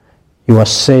 You are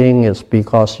saying it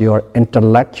because you are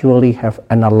intellectually have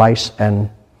analyzed and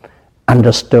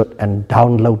understood and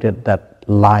downloaded that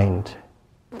line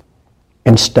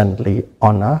instantly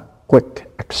on a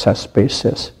quick access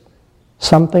basis.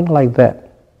 Something like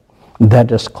that.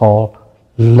 That is called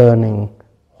learning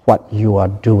what you are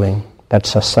doing.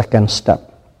 That's a second step.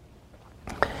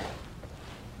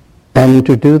 And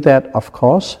to do that, of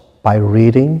course, by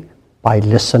reading, by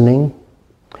listening,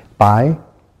 by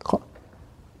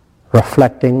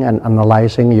reflecting and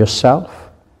analyzing yourself,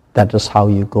 that is how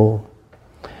you go.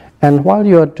 And while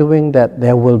you are doing that,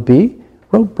 there will be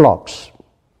roadblocks.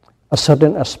 A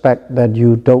certain aspect that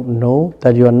you don't know,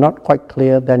 that you are not quite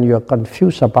clear, then you are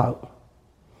confused about.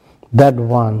 That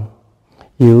one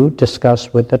you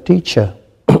discuss with the teacher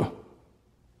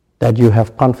that you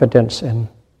have confidence in.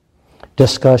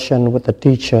 Discussion with the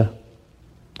teacher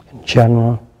in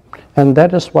general. And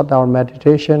that is what our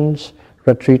meditations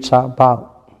retreats are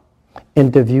about.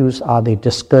 Interviews are the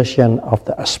discussion of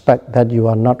the aspect that you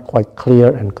are not quite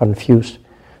clear and confused.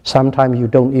 Sometimes you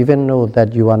don't even know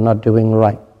that you are not doing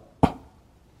right.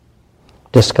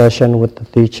 Discussion with the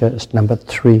teacher is number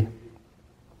 3.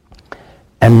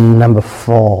 And number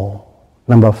 4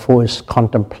 is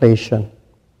contemplation.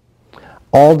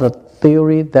 All the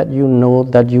theory that you know,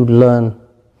 that you learn,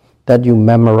 that you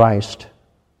memorized,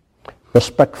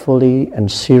 respectfully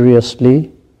and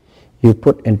seriously, you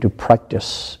put into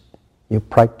practice. You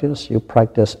practice.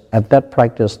 At that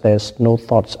practice, there's no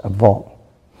thoughts evolve.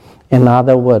 In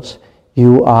other words,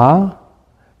 you are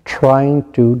trying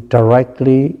to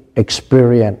directly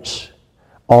experience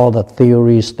all the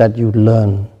theories that you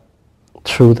learn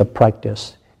through the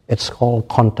practice. It's called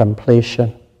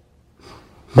contemplation.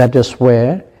 That is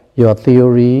where your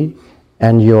theory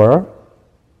and your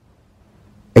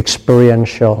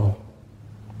experiential,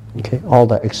 all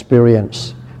the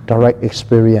experience, direct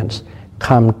experience,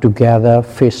 come together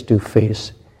face to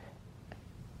face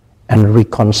and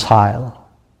reconcile.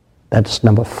 That's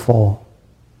number 4.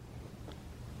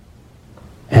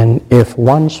 And if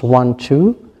ones want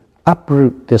to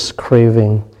uproot this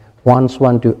craving, ones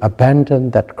want to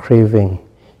abandon that craving,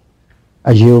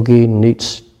 a yogi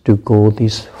needs to go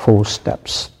these 4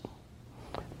 steps.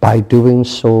 By doing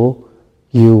so,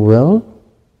 you will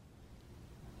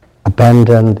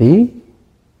abandon the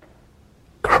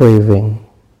craving,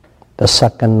 the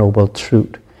second noble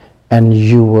truth, and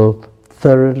you will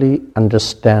thoroughly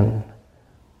understand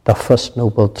the first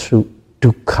noble truth,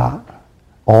 dukkha.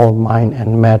 All mind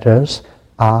and matters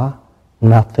are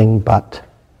nothing but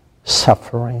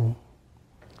suffering.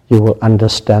 You will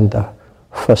understand the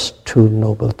first two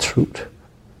noble truths.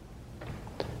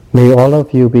 May all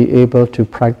of you be able to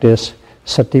practice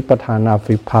Satipatthana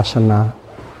Vipassana,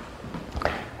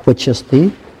 which is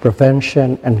the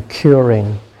prevention and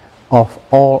curing of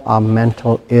all our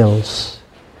mental ills,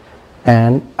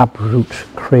 and uproot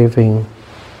craving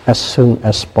as soon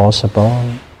as possible.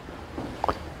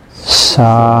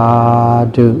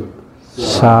 Sadhu,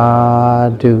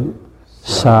 sadhu,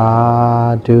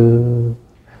 sadhu.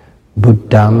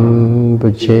 Buddham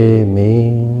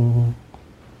bhajami.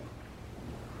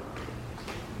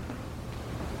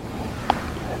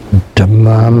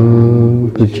 Dhammam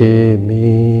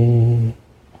bhajami.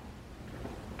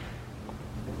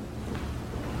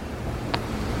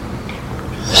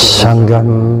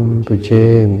 Sangham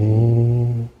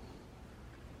bhajami.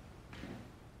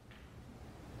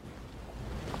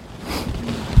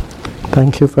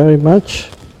 Thank you very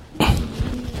much.